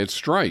 let's say it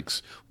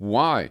strikes.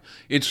 Why?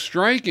 It's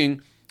striking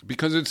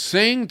because it's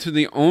saying to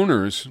the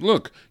owners,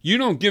 look, you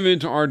don't give in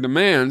to our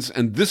demands,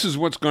 and this is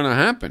what's going to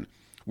happen.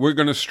 We're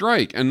going to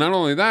strike. And not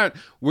only that,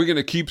 we're going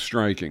to keep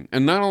striking.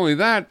 And not only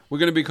that, we're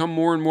going to become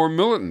more and more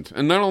militant.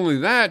 And not only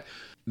that,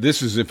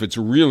 this is if it's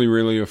really,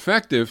 really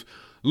effective.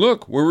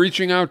 Look, we're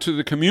reaching out to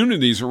the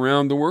communities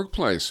around the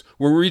workplace.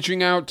 We're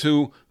reaching out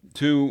to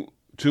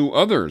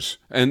others.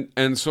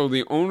 And so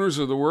the owners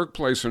of the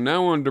workplace are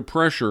now under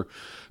pressure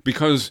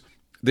because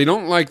they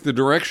don't like the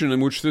direction in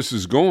which this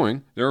is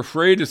going. They're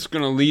afraid it's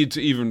going to lead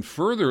to even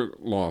further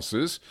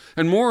losses.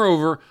 And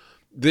moreover,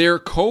 their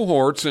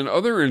cohorts and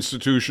other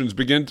institutions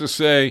begin to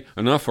say,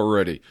 enough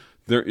already.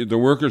 The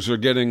workers are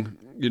getting,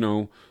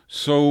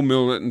 so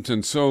militant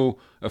and so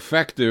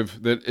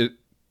effective that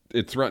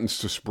it threatens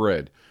to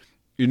spread.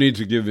 You need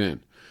to give in.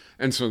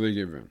 And so they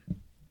give in.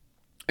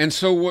 And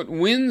so what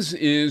wins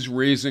is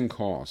raising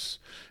costs.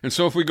 And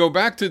so if we go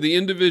back to the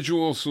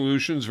individual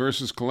solutions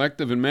versus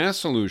collective and mass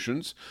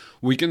solutions,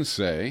 we can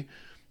say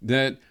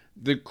that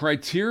the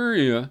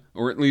criteria,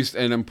 or at least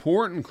an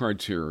important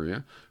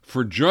criteria,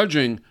 for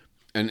judging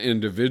an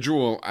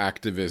individual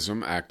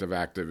activism, active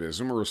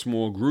activism, or a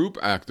small group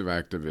active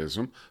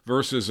activism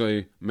versus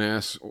a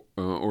mass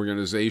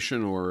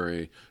organization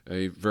or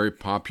a very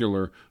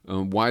popular,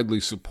 widely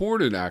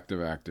supported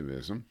active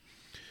activism,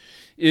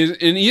 is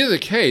in either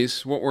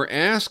case, what we're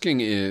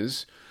asking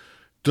is,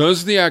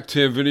 does the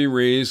activity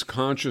raise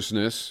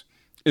consciousness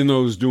in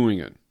those doing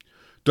it?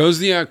 Does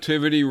the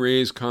activity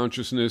raise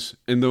consciousness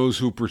in those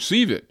who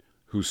perceive it,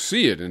 who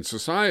see it in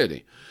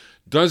society?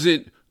 Does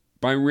it,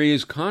 by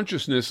raise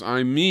consciousness,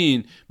 I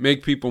mean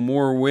make people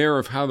more aware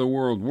of how the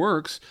world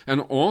works,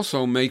 and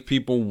also make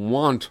people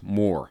want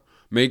more,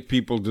 make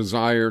people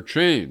desire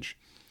change?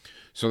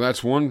 So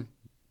that's one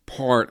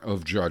part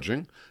of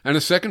judging. And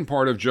a second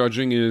part of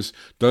judging is,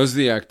 does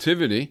the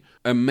activity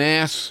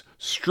amass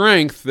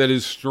strength that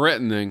is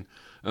threatening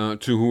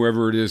to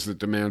whoever it is that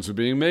demands are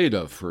being made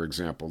of, for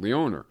example, the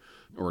owner,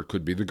 or it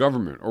could be the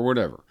government, or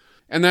whatever.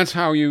 And that's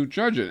how you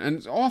judge it.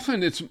 And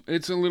often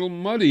it's a little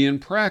muddy in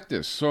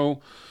practice.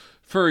 So,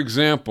 for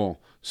example,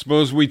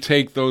 suppose we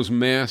take those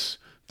mass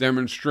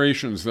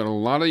demonstrations that a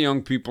lot of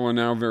young people are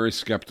now very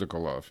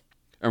skeptical of,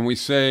 and we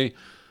say,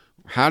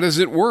 how does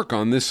it work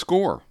on this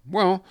score?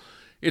 Well,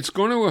 it's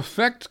going to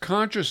affect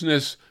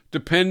consciousness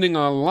depending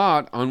a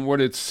lot on what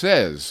it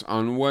says,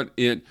 on what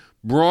it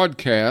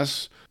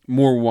broadcasts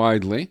more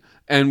widely,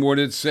 and what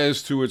it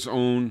says to its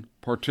own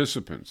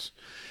participants.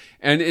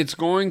 And it's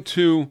going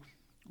to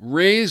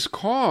raise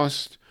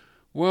cost,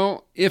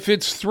 well, if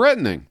it's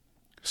threatening.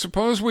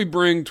 Suppose we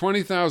bring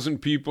 20,000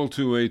 people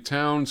to a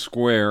town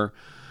square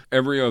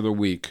every other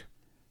week,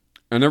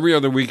 and every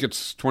other week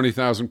it's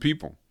 20,000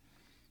 people,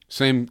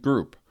 same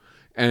group.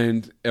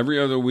 And every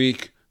other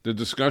week the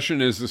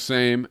discussion is the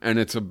same, and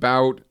it's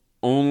about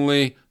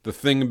only the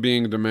thing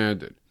being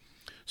demanded.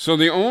 So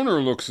the owner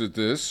looks at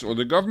this, or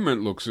the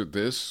government looks at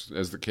this,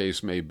 as the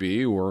case may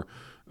be, or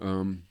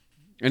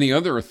any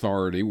other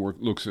authority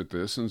looks at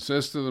this and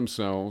says to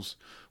themselves,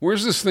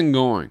 where's this thing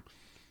going?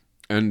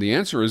 And the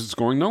answer is it's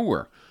going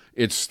nowhere.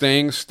 It's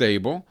staying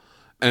stable,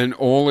 and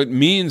all it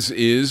means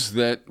is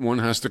that one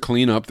has to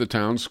clean up the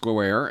town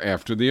square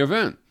after the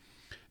event.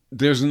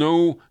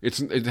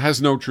 It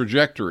has no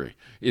trajectory.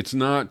 It's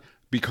not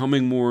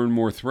becoming more and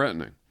more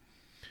threatening.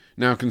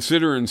 Now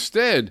consider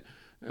instead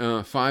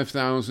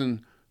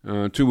 5,000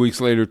 2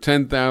 weeks later,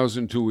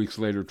 10,000. 2 weeks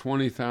later,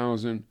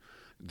 20,000.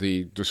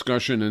 The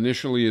discussion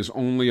initially is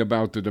only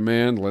about the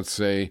demand, let's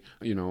say,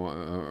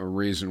 a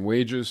raise in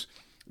wages.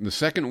 The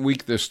second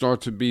week, there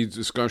starts to be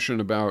discussion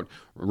about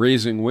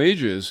raising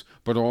wages,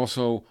 but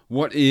also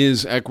what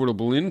is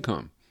equitable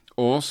income.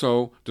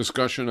 Also,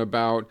 discussion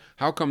about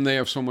how come they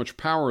have so much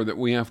power that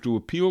we have to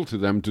appeal to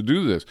them to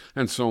do this,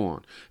 and so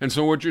on. And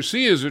so what you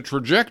see is a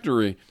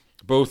trajectory,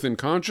 both in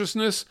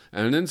consciousness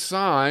and in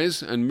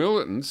size and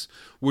militance,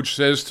 which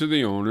says to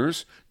the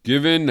owners,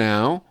 give in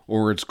now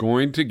or it's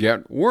going to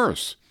get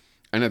worse.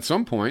 And at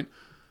some point,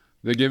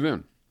 they give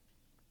in.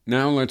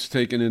 Now let's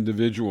take an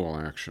individual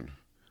action.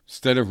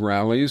 Instead of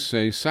rallies,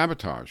 say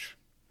sabotage.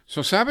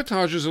 So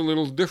sabotage is a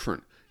little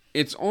different.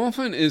 It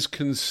often is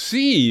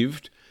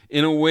conceived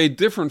in a way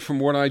different from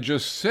what I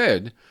just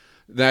said,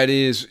 that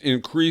is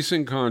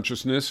increasing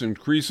consciousness,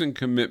 increasing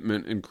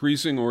commitment,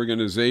 increasing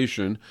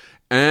organization,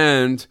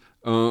 and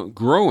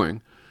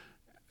growing.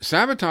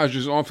 Sabotage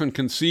is often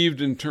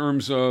conceived in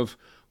terms of,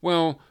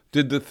 well,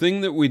 did the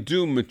thing that we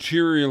do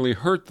materially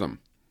hurt them?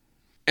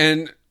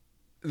 And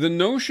the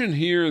notion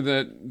here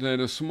that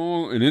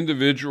an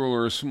individual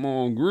or a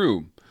small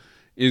group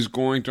is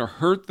going to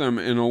hurt them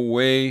in a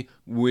way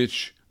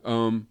which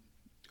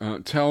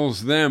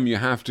tells them you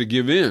have to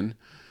give in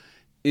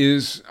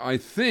is, I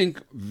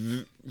think,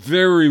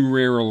 very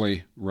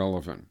rarely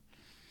relevant.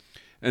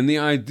 And the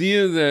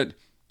idea that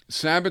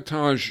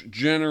sabotage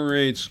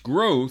generates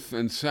growth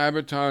and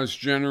sabotage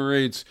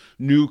generates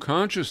new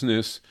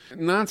consciousness,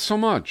 not so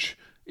much.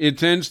 It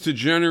tends to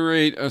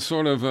generate a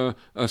sort of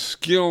a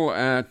skill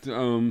at,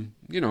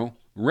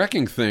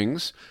 wrecking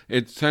things.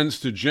 It tends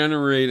to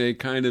generate a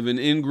kind of an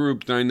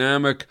in-group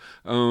dynamic,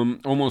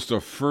 almost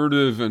a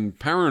furtive and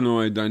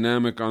paranoid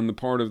dynamic on the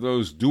part of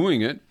those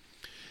doing it.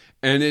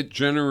 And it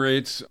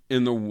generates,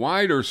 in the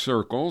wider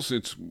circles,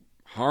 it's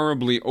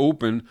horribly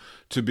open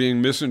to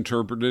being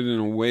misinterpreted in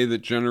a way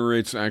that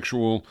generates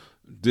actual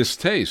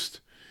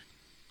distaste.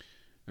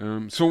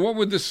 So what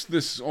would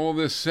all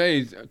this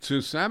say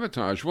to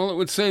sabotage? Well, it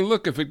would say,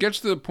 look, if it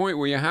gets to the point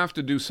where you have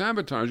to do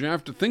sabotage, you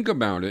have to think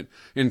about it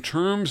in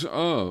terms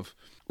of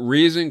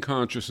raising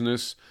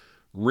consciousness,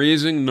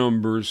 raising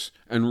numbers,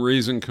 and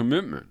raising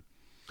commitment.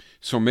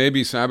 So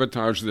maybe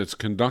sabotage that's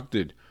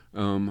conducted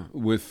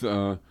with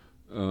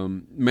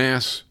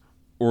mass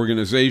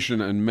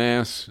organization and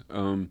mass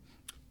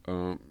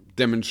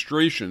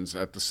demonstrations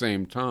at the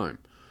same time.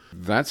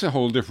 That's a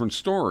whole different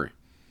story.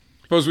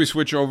 Suppose we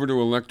switch over to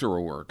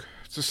electoral work.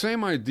 It's the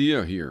same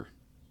idea here.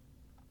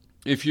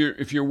 If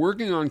you're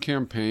working on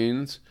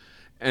campaigns,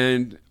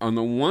 and on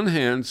the one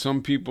hand,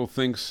 some people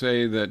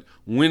say that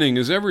winning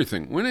is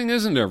everything. Winning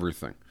isn't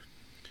everything.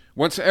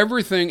 What's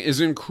everything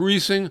is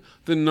increasing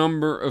the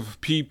number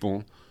of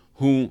people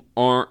who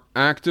are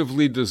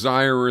actively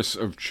desirous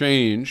of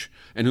change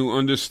and who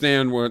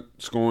understand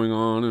what's going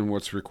on and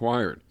what's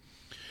required.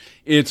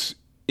 It's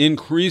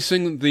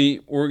increasing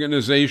the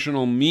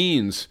organizational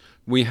means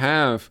we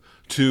have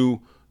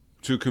to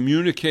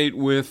communicate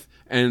with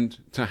and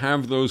to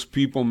have those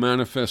people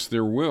manifest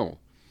their will.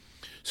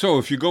 So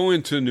if you go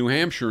into New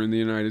Hampshire in the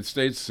United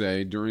States,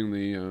 say, during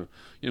the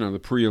the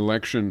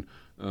pre-election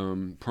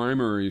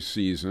primary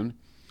season,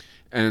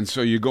 and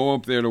so you go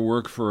up there to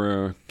work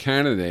for a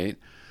candidate,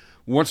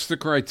 what's the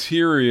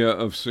criteria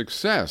of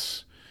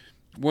success?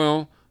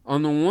 Well,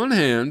 on the one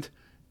hand,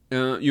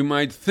 you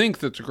might think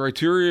that the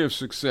criteria of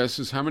success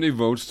is how many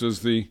votes does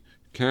the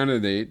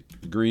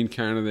candidate, the Green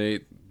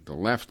candidate, the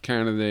left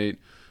candidate,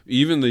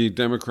 even the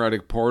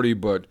Democratic Party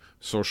but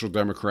Social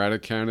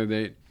Democratic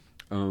candidate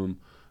win.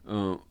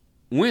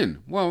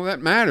 Well, that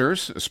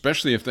matters,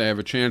 especially if they have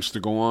a chance to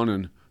go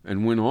on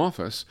and win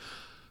office.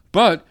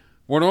 But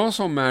what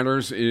also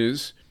matters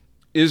is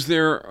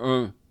there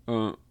a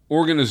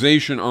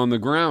organization on the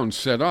ground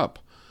set up?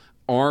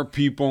 Are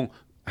people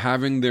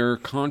having their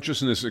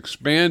consciousness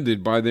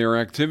expanded by their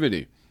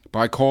activity,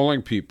 by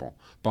calling people,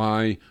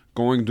 by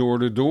going door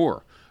to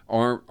door?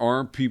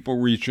 Are people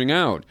reaching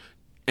out?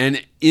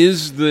 And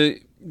is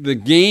the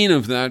gain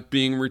of that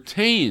being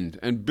retained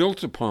and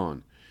built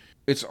upon?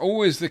 It's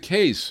always the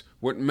case.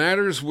 What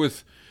matters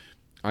with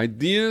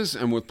ideas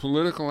and with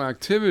political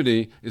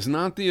activity is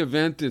not the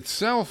event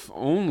itself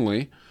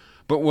only,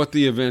 but what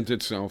the event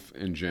itself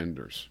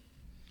engenders.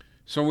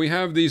 So we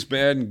have these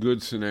bad and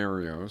good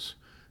scenarios,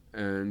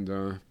 and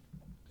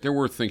they're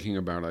worth thinking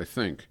about, I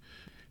think.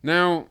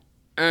 Now,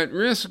 at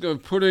risk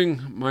of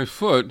putting my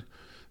foot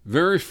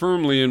very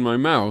firmly in my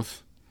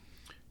mouth,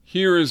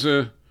 here is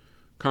a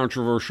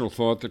controversial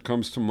thought that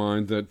comes to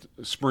mind that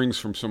springs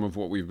from some of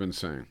what we've been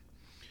saying.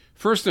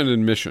 First, an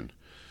admission.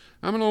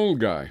 I'm an old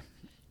guy,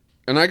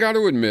 and I got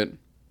to admit,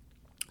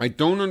 I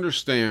don't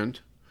understand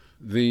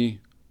the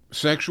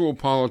sexual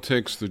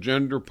politics, the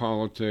gender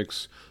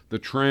politics, the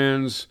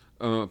trans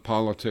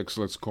politics,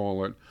 let's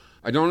call it.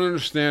 I don't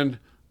understand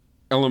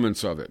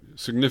elements of it,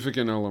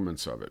 significant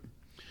elements of it.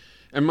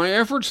 And my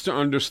efforts to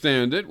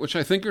understand it, which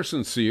I think are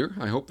sincere,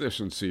 I hope they're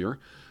sincere,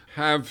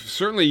 have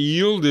certainly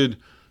yielded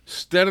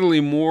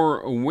steadily more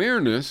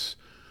awareness,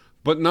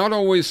 but not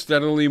always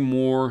steadily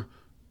more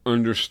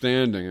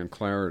understanding and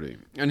clarity.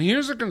 And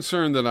here's a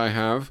concern that I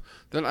have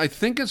that I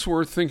think it's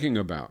worth thinking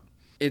about.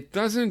 It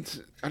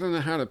doesn't, I don't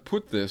know how to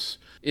put this,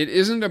 it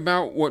isn't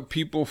about what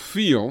people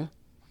feel,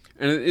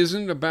 and it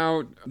isn't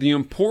about the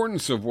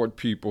importance of what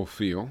people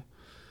feel.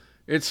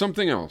 It's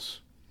something else.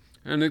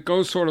 And it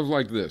goes sort of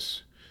like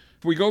this.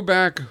 If we go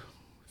back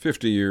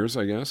 50 years,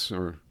 I guess,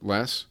 or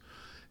less,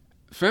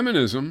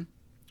 feminism,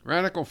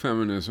 radical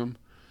feminism,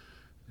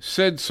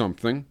 said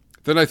something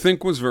that I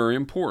think was very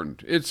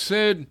important. It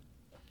said,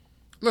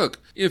 look,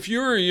 if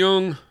you're a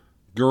young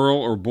girl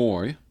or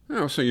boy,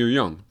 so you're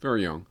young,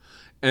 very young,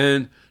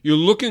 and you're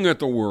looking at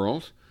the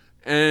world,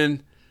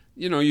 and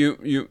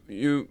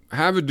you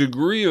have a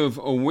degree of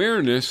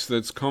awareness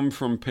that's come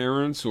from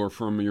parents or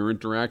from your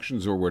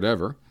interactions or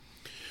whatever,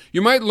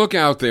 you might look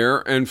out there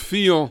and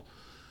feel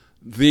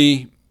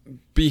the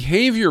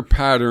behavior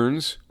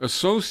patterns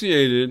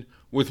associated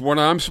with what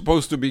I'm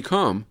supposed to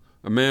become,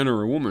 a man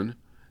or a woman,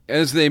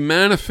 as they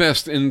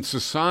manifest in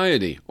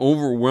society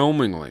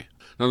overwhelmingly.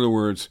 In other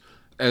words,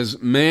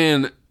 as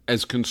man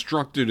as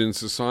constructed in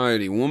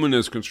society, woman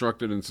as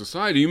constructed in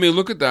society, you may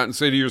look at that and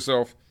say to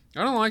yourself,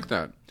 I don't like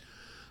that.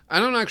 I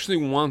don't actually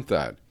want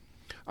that.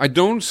 I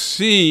don't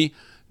see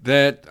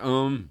that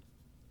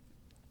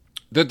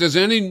that there's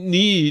any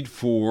need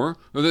for,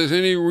 or there's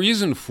any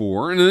reason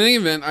for, and in any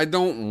event, I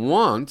don't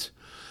want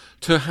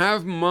to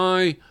have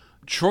my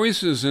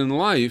choices in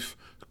life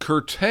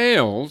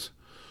curtailed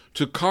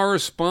to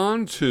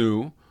correspond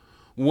to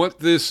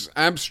what this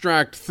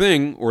abstract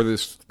thing, or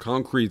this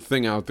concrete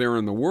thing out there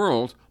in the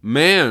world,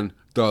 man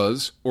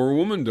does or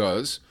woman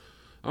does.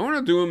 I want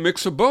to do a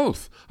mix of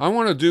both.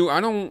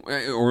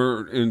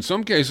 Or in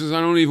some cases, I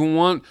don't even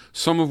want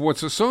some of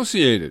what's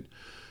associated.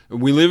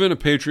 We live in a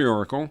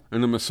patriarchal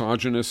and a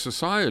misogynist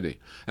society,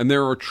 and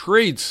there are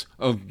traits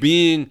of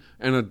being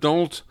an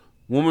adult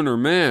woman or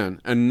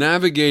man and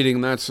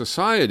navigating that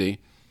society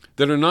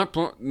that are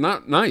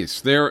not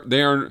nice. They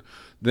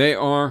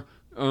are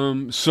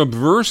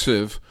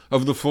subversive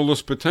of the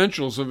fullest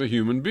potentials of a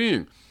human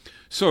being.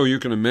 So you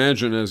can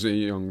imagine, as a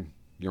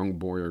young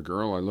boy or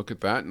girl, I look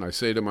at that and I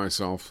say to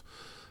myself,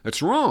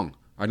 it's wrong.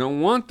 I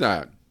don't want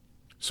that.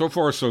 So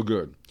far, so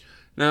good.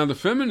 Now, the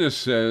feminist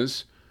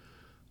says,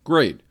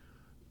 great,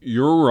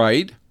 you're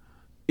right.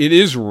 It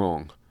is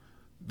wrong.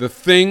 The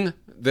things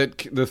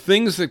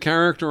that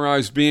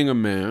characterize being a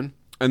man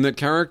and that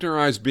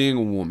characterize being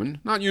a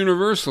woman, not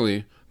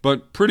universally,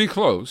 but pretty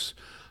close,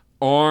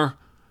 are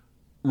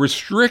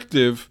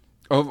restrictive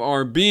of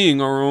our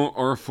being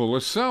our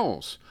fullest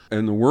selves.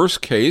 In the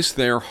worst case,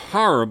 they're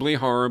horribly,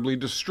 horribly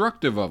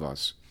destructive of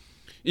us.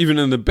 Even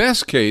in the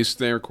best case,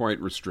 they're quite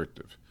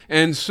restrictive.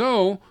 And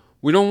so,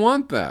 we don't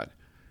want that.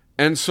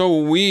 And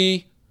so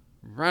we,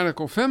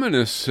 radical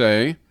feminists,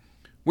 say,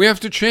 we have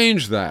to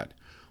change that.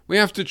 We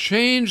have to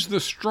change the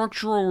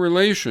structural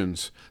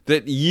relations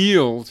that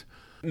yield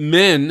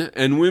men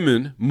and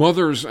women,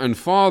 mothers and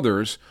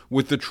fathers,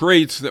 with the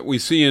traits that we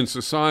see in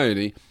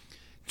society,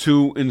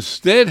 to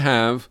instead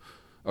have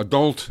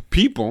adult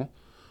people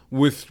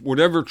with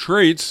whatever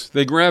traits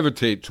they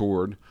gravitate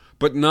toward,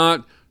 but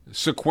not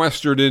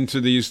sequestered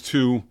into these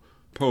two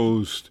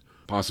posed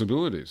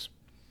possibilities.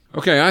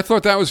 Okay, I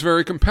thought that was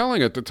very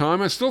compelling at the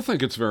time. I still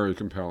think it's very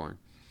compelling.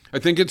 I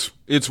think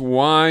it's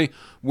why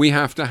we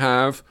have to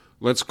have,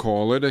 let's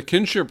call it, a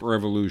kinship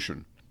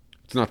revolution.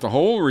 It's not the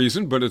whole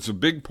reason, but it's a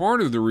big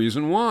part of the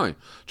reason why.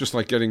 Just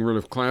like getting rid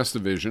of class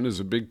division is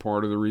a big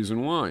part of the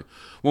reason why.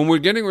 When we're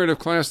getting rid of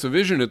class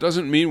division, it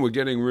doesn't mean we're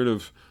getting rid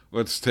of,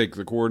 let's take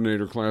the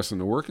coordinator class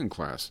and the working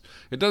class.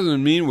 It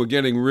doesn't mean we're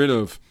getting rid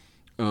of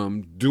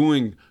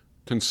doing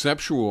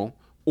conceptual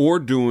or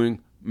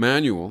doing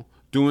manual,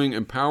 doing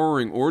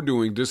empowering or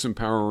doing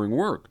disempowering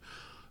work.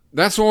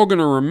 That's all going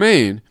to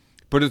remain,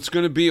 but it's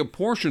going to be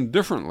apportioned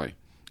differently.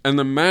 And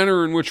the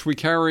manner in which we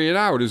carry it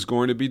out is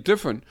going to be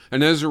different.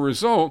 And as a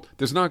result,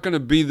 there's not going to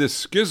be this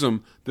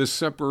schism, this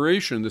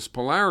separation, this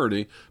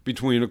polarity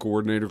between a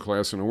coordinator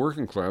class and a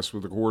working class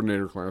with a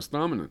coordinator class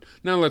dominant.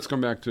 Now let's come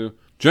back to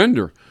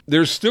gender.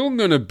 There's still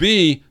going to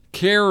be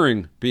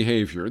caring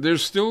behavior.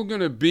 There's still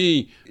going to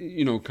be,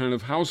 kind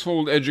of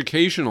household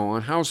educational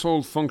and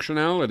household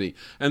functionality.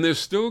 And there's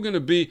still going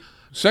to be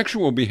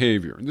sexual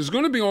behavior. There's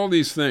going to be all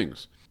these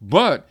things.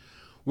 But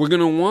we're going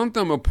to want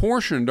them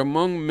apportioned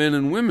among men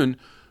and women,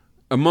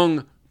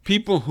 among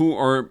people who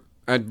are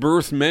at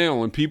birth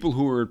male and people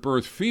who are at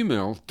birth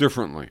female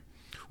differently.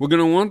 We're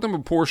going to want them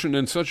apportioned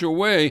in such a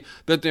way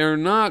that they're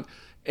not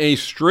a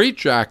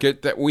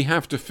straitjacket that we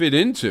have to fit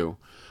into,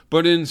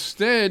 but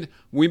instead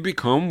we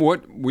become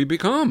what we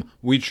become.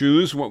 We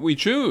choose what we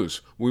choose.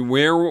 We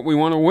wear what we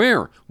want to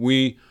wear.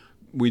 We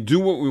do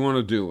what we want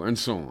to do, and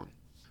so on.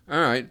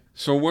 All right,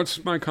 so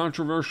what's my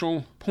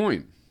controversial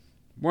point?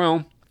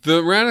 Well,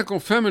 the radical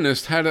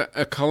feminist had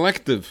a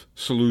collective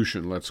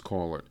solution, let's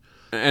call it,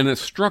 and a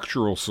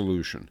structural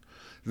solution.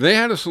 They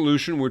had a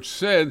solution which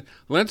said,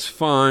 let's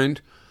find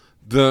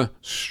the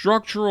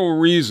structural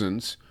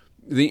reasons,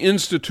 the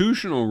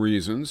institutional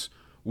reasons,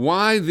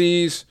 why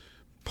these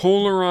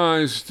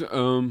polarized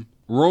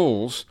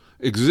roles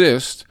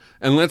exist,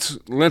 And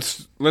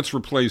let's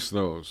replace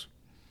those.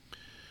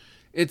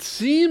 It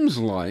seems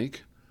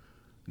like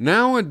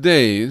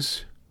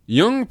nowadays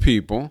young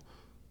people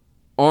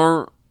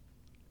are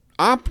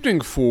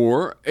opting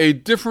for a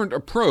different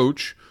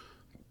approach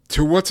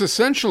to what's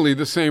essentially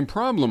the same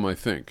problem, I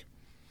think.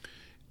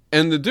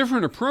 And the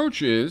different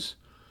approach is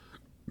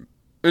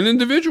an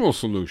individual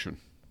solution.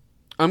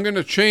 I'm going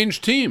to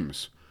change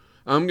teams.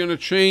 I'm going to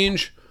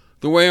change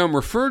the way I'm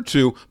referred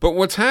to. But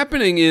what's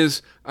happening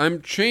is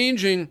I'm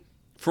changing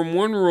from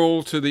one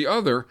role to the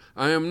other.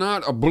 I am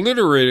not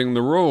obliterating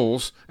the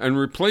roles and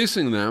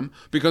replacing them,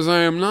 because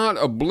I am not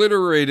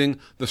obliterating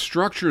the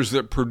structures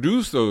that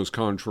produce those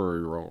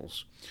contrary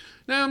roles.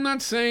 Now, I'm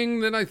not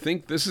saying that I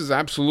think this is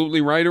absolutely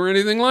right or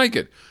anything like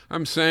it.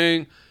 I'm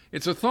saying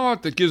it's a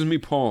thought that gives me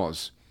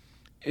pause.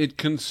 It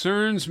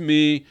concerns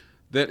me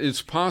that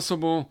it's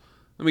possible.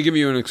 Let me give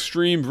you an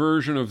extreme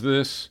version of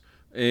this.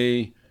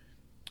 Let's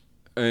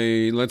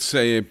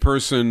say a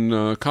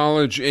person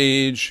college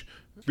age,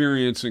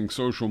 experiencing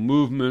social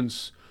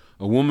movements,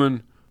 a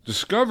woman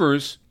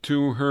discovers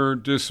to her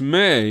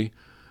dismay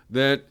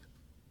that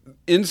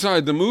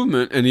inside the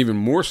movement, and even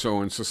more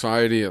so in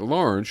society at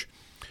large,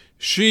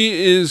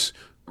 she is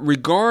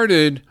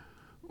regarded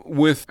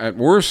with, at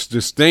worst,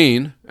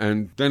 disdain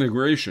and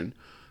denigration,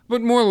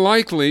 but more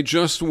likely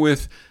just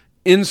with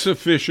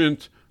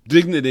insufficient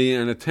dignity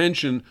and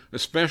attention,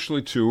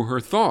 especially to her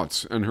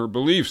thoughts and her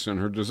beliefs and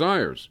her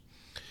desires.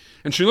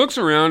 And she looks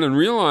around and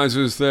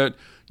realizes that,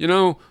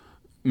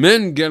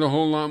 men get a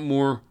whole lot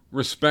more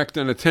respect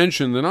and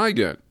attention than I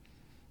get.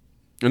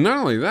 And not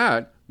only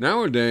that,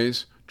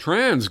 nowadays,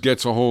 trans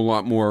gets a whole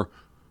lot more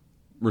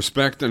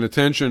respect and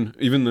attention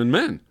even than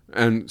men,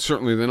 and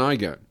certainly than I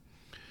get.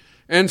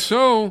 And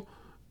so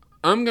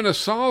I'm going to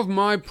solve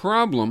my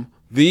problem,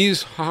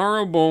 these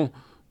horrible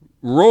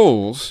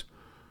roles,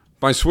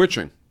 by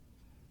switching.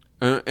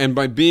 And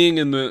by being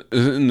in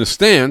the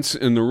stance,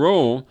 in the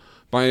role,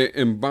 by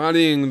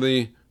embodying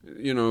the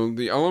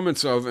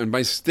elements of, and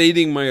by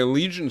stating my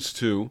allegiance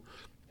to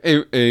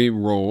a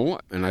role,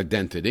 an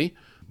identity,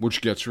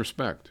 which gets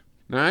respect.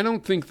 Now, I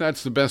don't think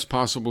that's the best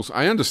possible.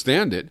 I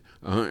understand it.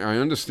 I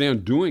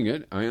understand doing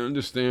it.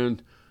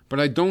 But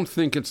I don't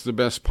think it's the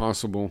best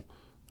possible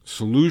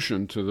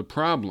solution to the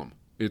problem.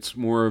 It's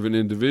more of an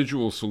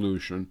individual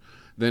solution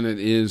than it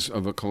is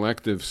of a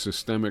collective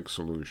systemic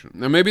solution.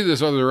 Now, maybe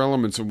there's other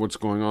elements of what's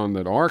going on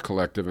that are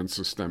collective and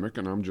systemic,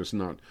 and I'm just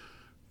not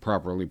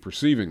properly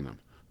perceiving them.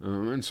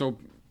 And so,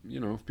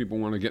 if people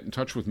want to get in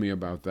touch with me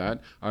about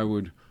that, I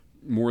would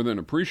more than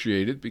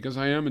appreciate it, because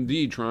I am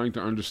indeed trying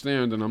to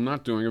understand, and I'm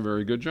not doing a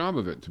very good job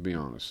of it, to be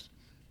honest.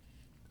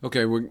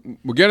 Okay, we're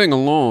getting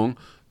along,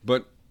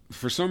 but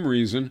for some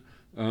reason,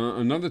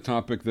 another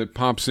topic that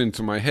pops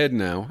into my head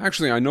now,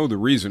 actually I know the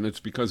reason, it's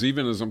because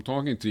even as I'm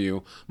talking to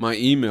you, my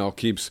email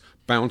keeps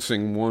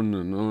bouncing one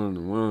and on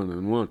and one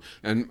and one,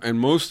 and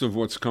most of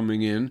what's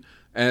coming in,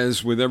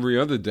 as with every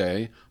other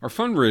day, are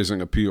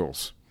fundraising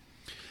appeals.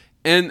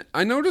 And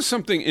I noticed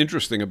something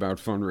interesting about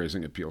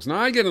fundraising appeals. Now,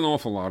 I get an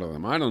awful lot of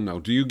them. I don't know,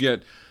 do you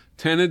get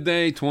 10 a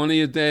day,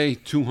 20 a day,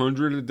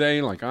 200 a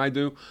day like I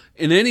do?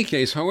 In any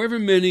case, however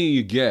many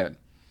you get,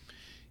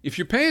 if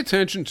you pay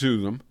attention to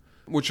them,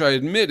 which I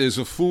admit is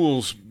a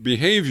fool's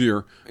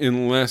behavior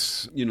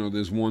unless,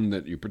 there's one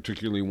that you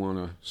particularly want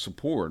to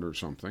support or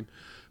something.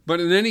 But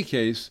in any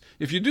case,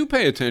 if you do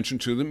pay attention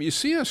to them, you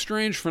see a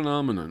strange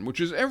phenomenon, which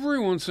is every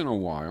once in a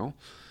while,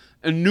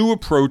 a new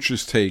approach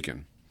is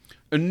taken.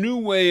 A new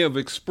way of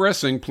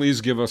expressing,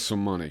 please give us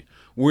some money.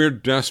 We're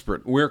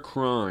desperate. We're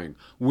crying.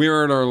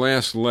 We're at our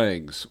last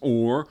legs.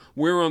 Or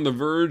we're on the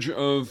verge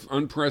of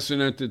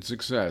unprecedented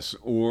success.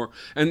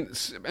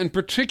 And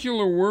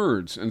particular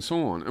words and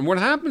so on. And what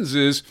happens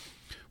is,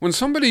 when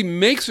somebody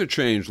makes a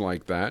change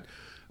like that,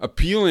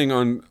 appealing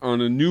on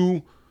a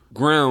new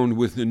ground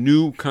with a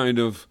new kind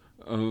of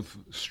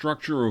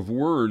structure of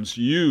words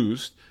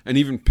used, and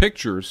even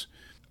pictures,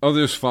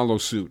 others follow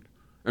suit.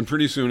 And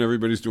pretty soon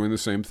everybody's doing the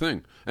same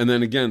thing. And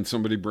then again,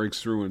 somebody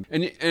breaks through.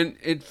 And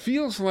it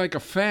feels like a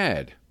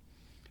fad.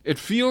 It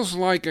feels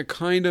like a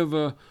kind of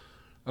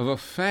a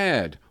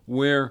fad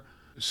where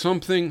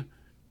something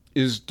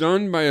is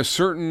done by a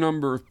certain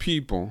number of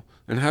people,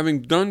 and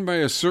having done by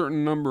a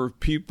certain number of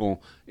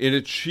people, it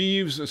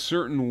achieves a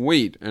certain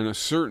weight and a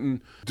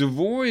certain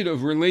devoid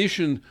of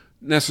relation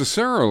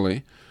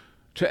necessarily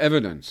to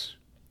evidence,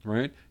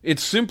 right?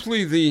 It's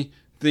simply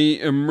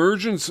the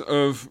emergence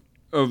of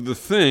the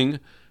thing,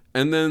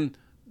 and then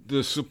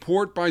the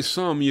support by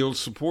some yields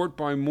support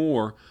by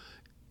more,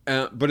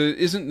 but it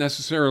isn't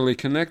necessarily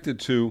connected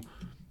to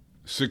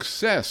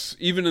success,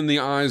 even in the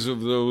eyes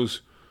of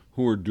those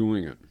who are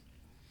doing it.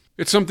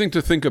 It's something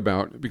to think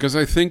about, because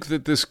I think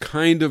that this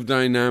kind of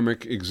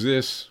dynamic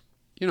exists,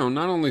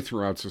 not only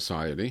throughout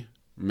society,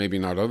 maybe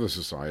not other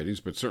societies,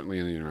 but certainly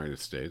in the United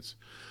States.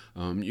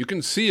 You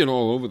can see it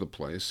all over the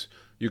place.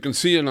 You can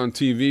see it on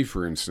TV,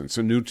 for instance.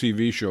 A new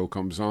TV show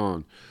comes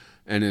on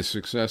and is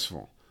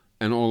successful.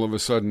 and all of a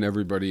sudden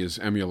everybody is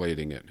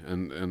emulating it,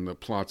 and the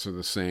plots are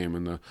the same,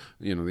 and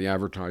the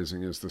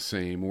advertising is the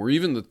same, or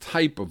even the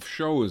type of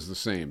show is the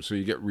same. So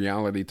you get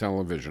reality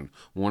television,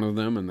 one of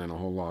them, and then a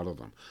whole lot of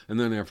them, and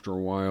then after a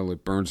while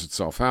it burns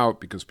itself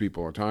out because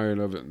people are tired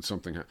of it,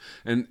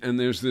 and and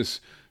there's this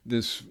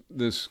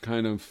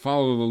kind of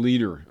follow the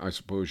leader, I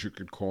suppose you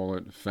could call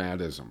it,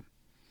 faddism.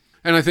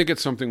 And I think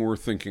it's something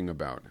worth thinking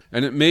about,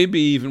 and it may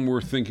be even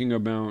worth thinking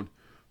about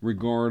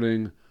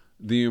regarding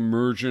the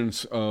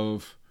emergence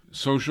of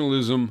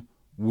socialism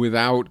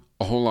without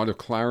a whole lot of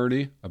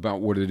clarity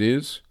about what it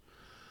is,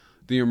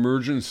 the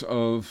emergence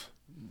of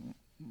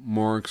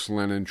Marx,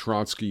 Lenin,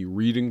 Trotsky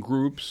reading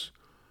groups,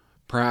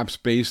 perhaps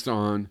based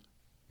on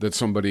that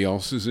somebody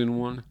else is in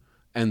one,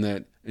 and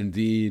that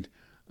indeed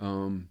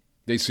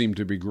they seem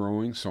to be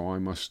growing, so I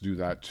must do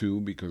that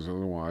too, because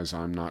otherwise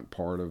I'm not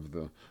part of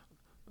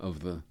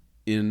the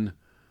in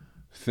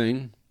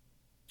thing.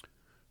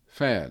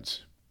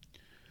 Fads.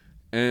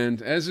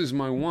 And as is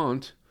my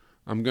wont,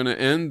 I'm going to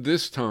end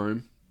this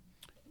time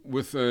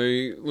with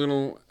a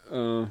little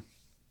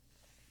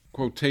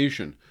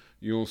quotation.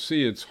 You'll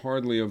see it's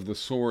hardly of the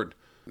sort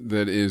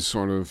that is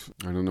sort of,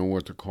 I don't know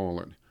what to call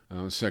it,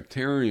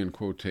 sectarian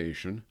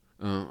quotation.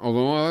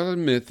 Although I'll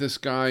admit this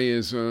guy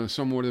is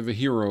somewhat of a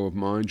hero of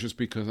mine just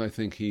because I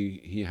think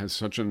he has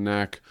such a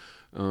knack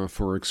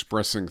for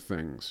expressing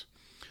things.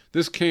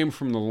 This came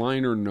from the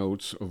liner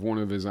notes of one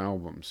of his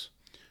albums.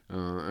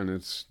 And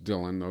it's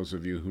Dylan, those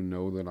of you who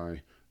know that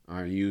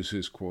I use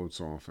his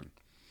quotes often.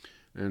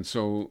 And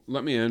so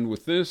let me end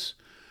with this.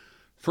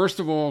 First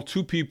of all,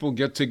 two people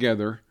get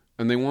together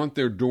and they want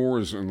their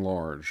doors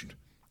enlarged.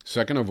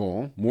 Second of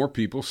all, more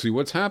people see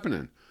what's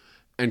happening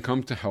and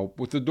come to help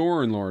with the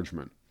door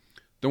enlargement.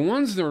 The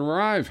ones that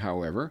arrive,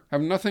 however,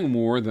 have nothing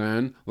more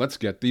than, let's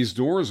get these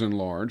doors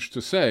enlarged,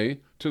 to say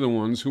to the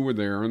ones who were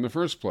there in the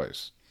first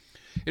place.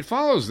 It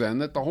follows, then,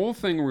 that the whole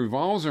thing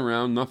revolves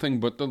around nothing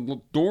but the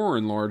door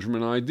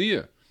enlargement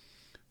idea.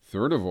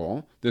 Third of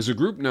all, there's a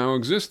group now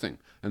existing,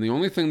 and the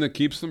only thing that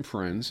keeps them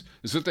friends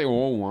is that they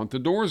all want the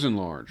doors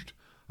enlarged.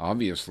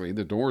 Obviously,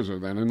 the doors are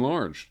then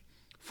enlarged.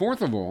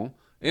 Fourth of all,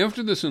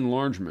 after this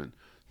enlargement,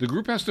 the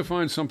group has to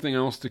find something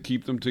else to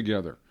keep them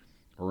together,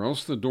 or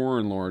else the door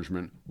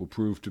enlargement will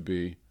prove to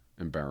be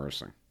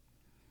embarrassing.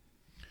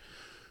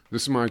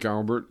 This is Mike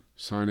Albert,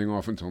 signing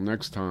off until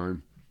next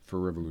time for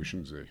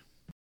Revolution Z.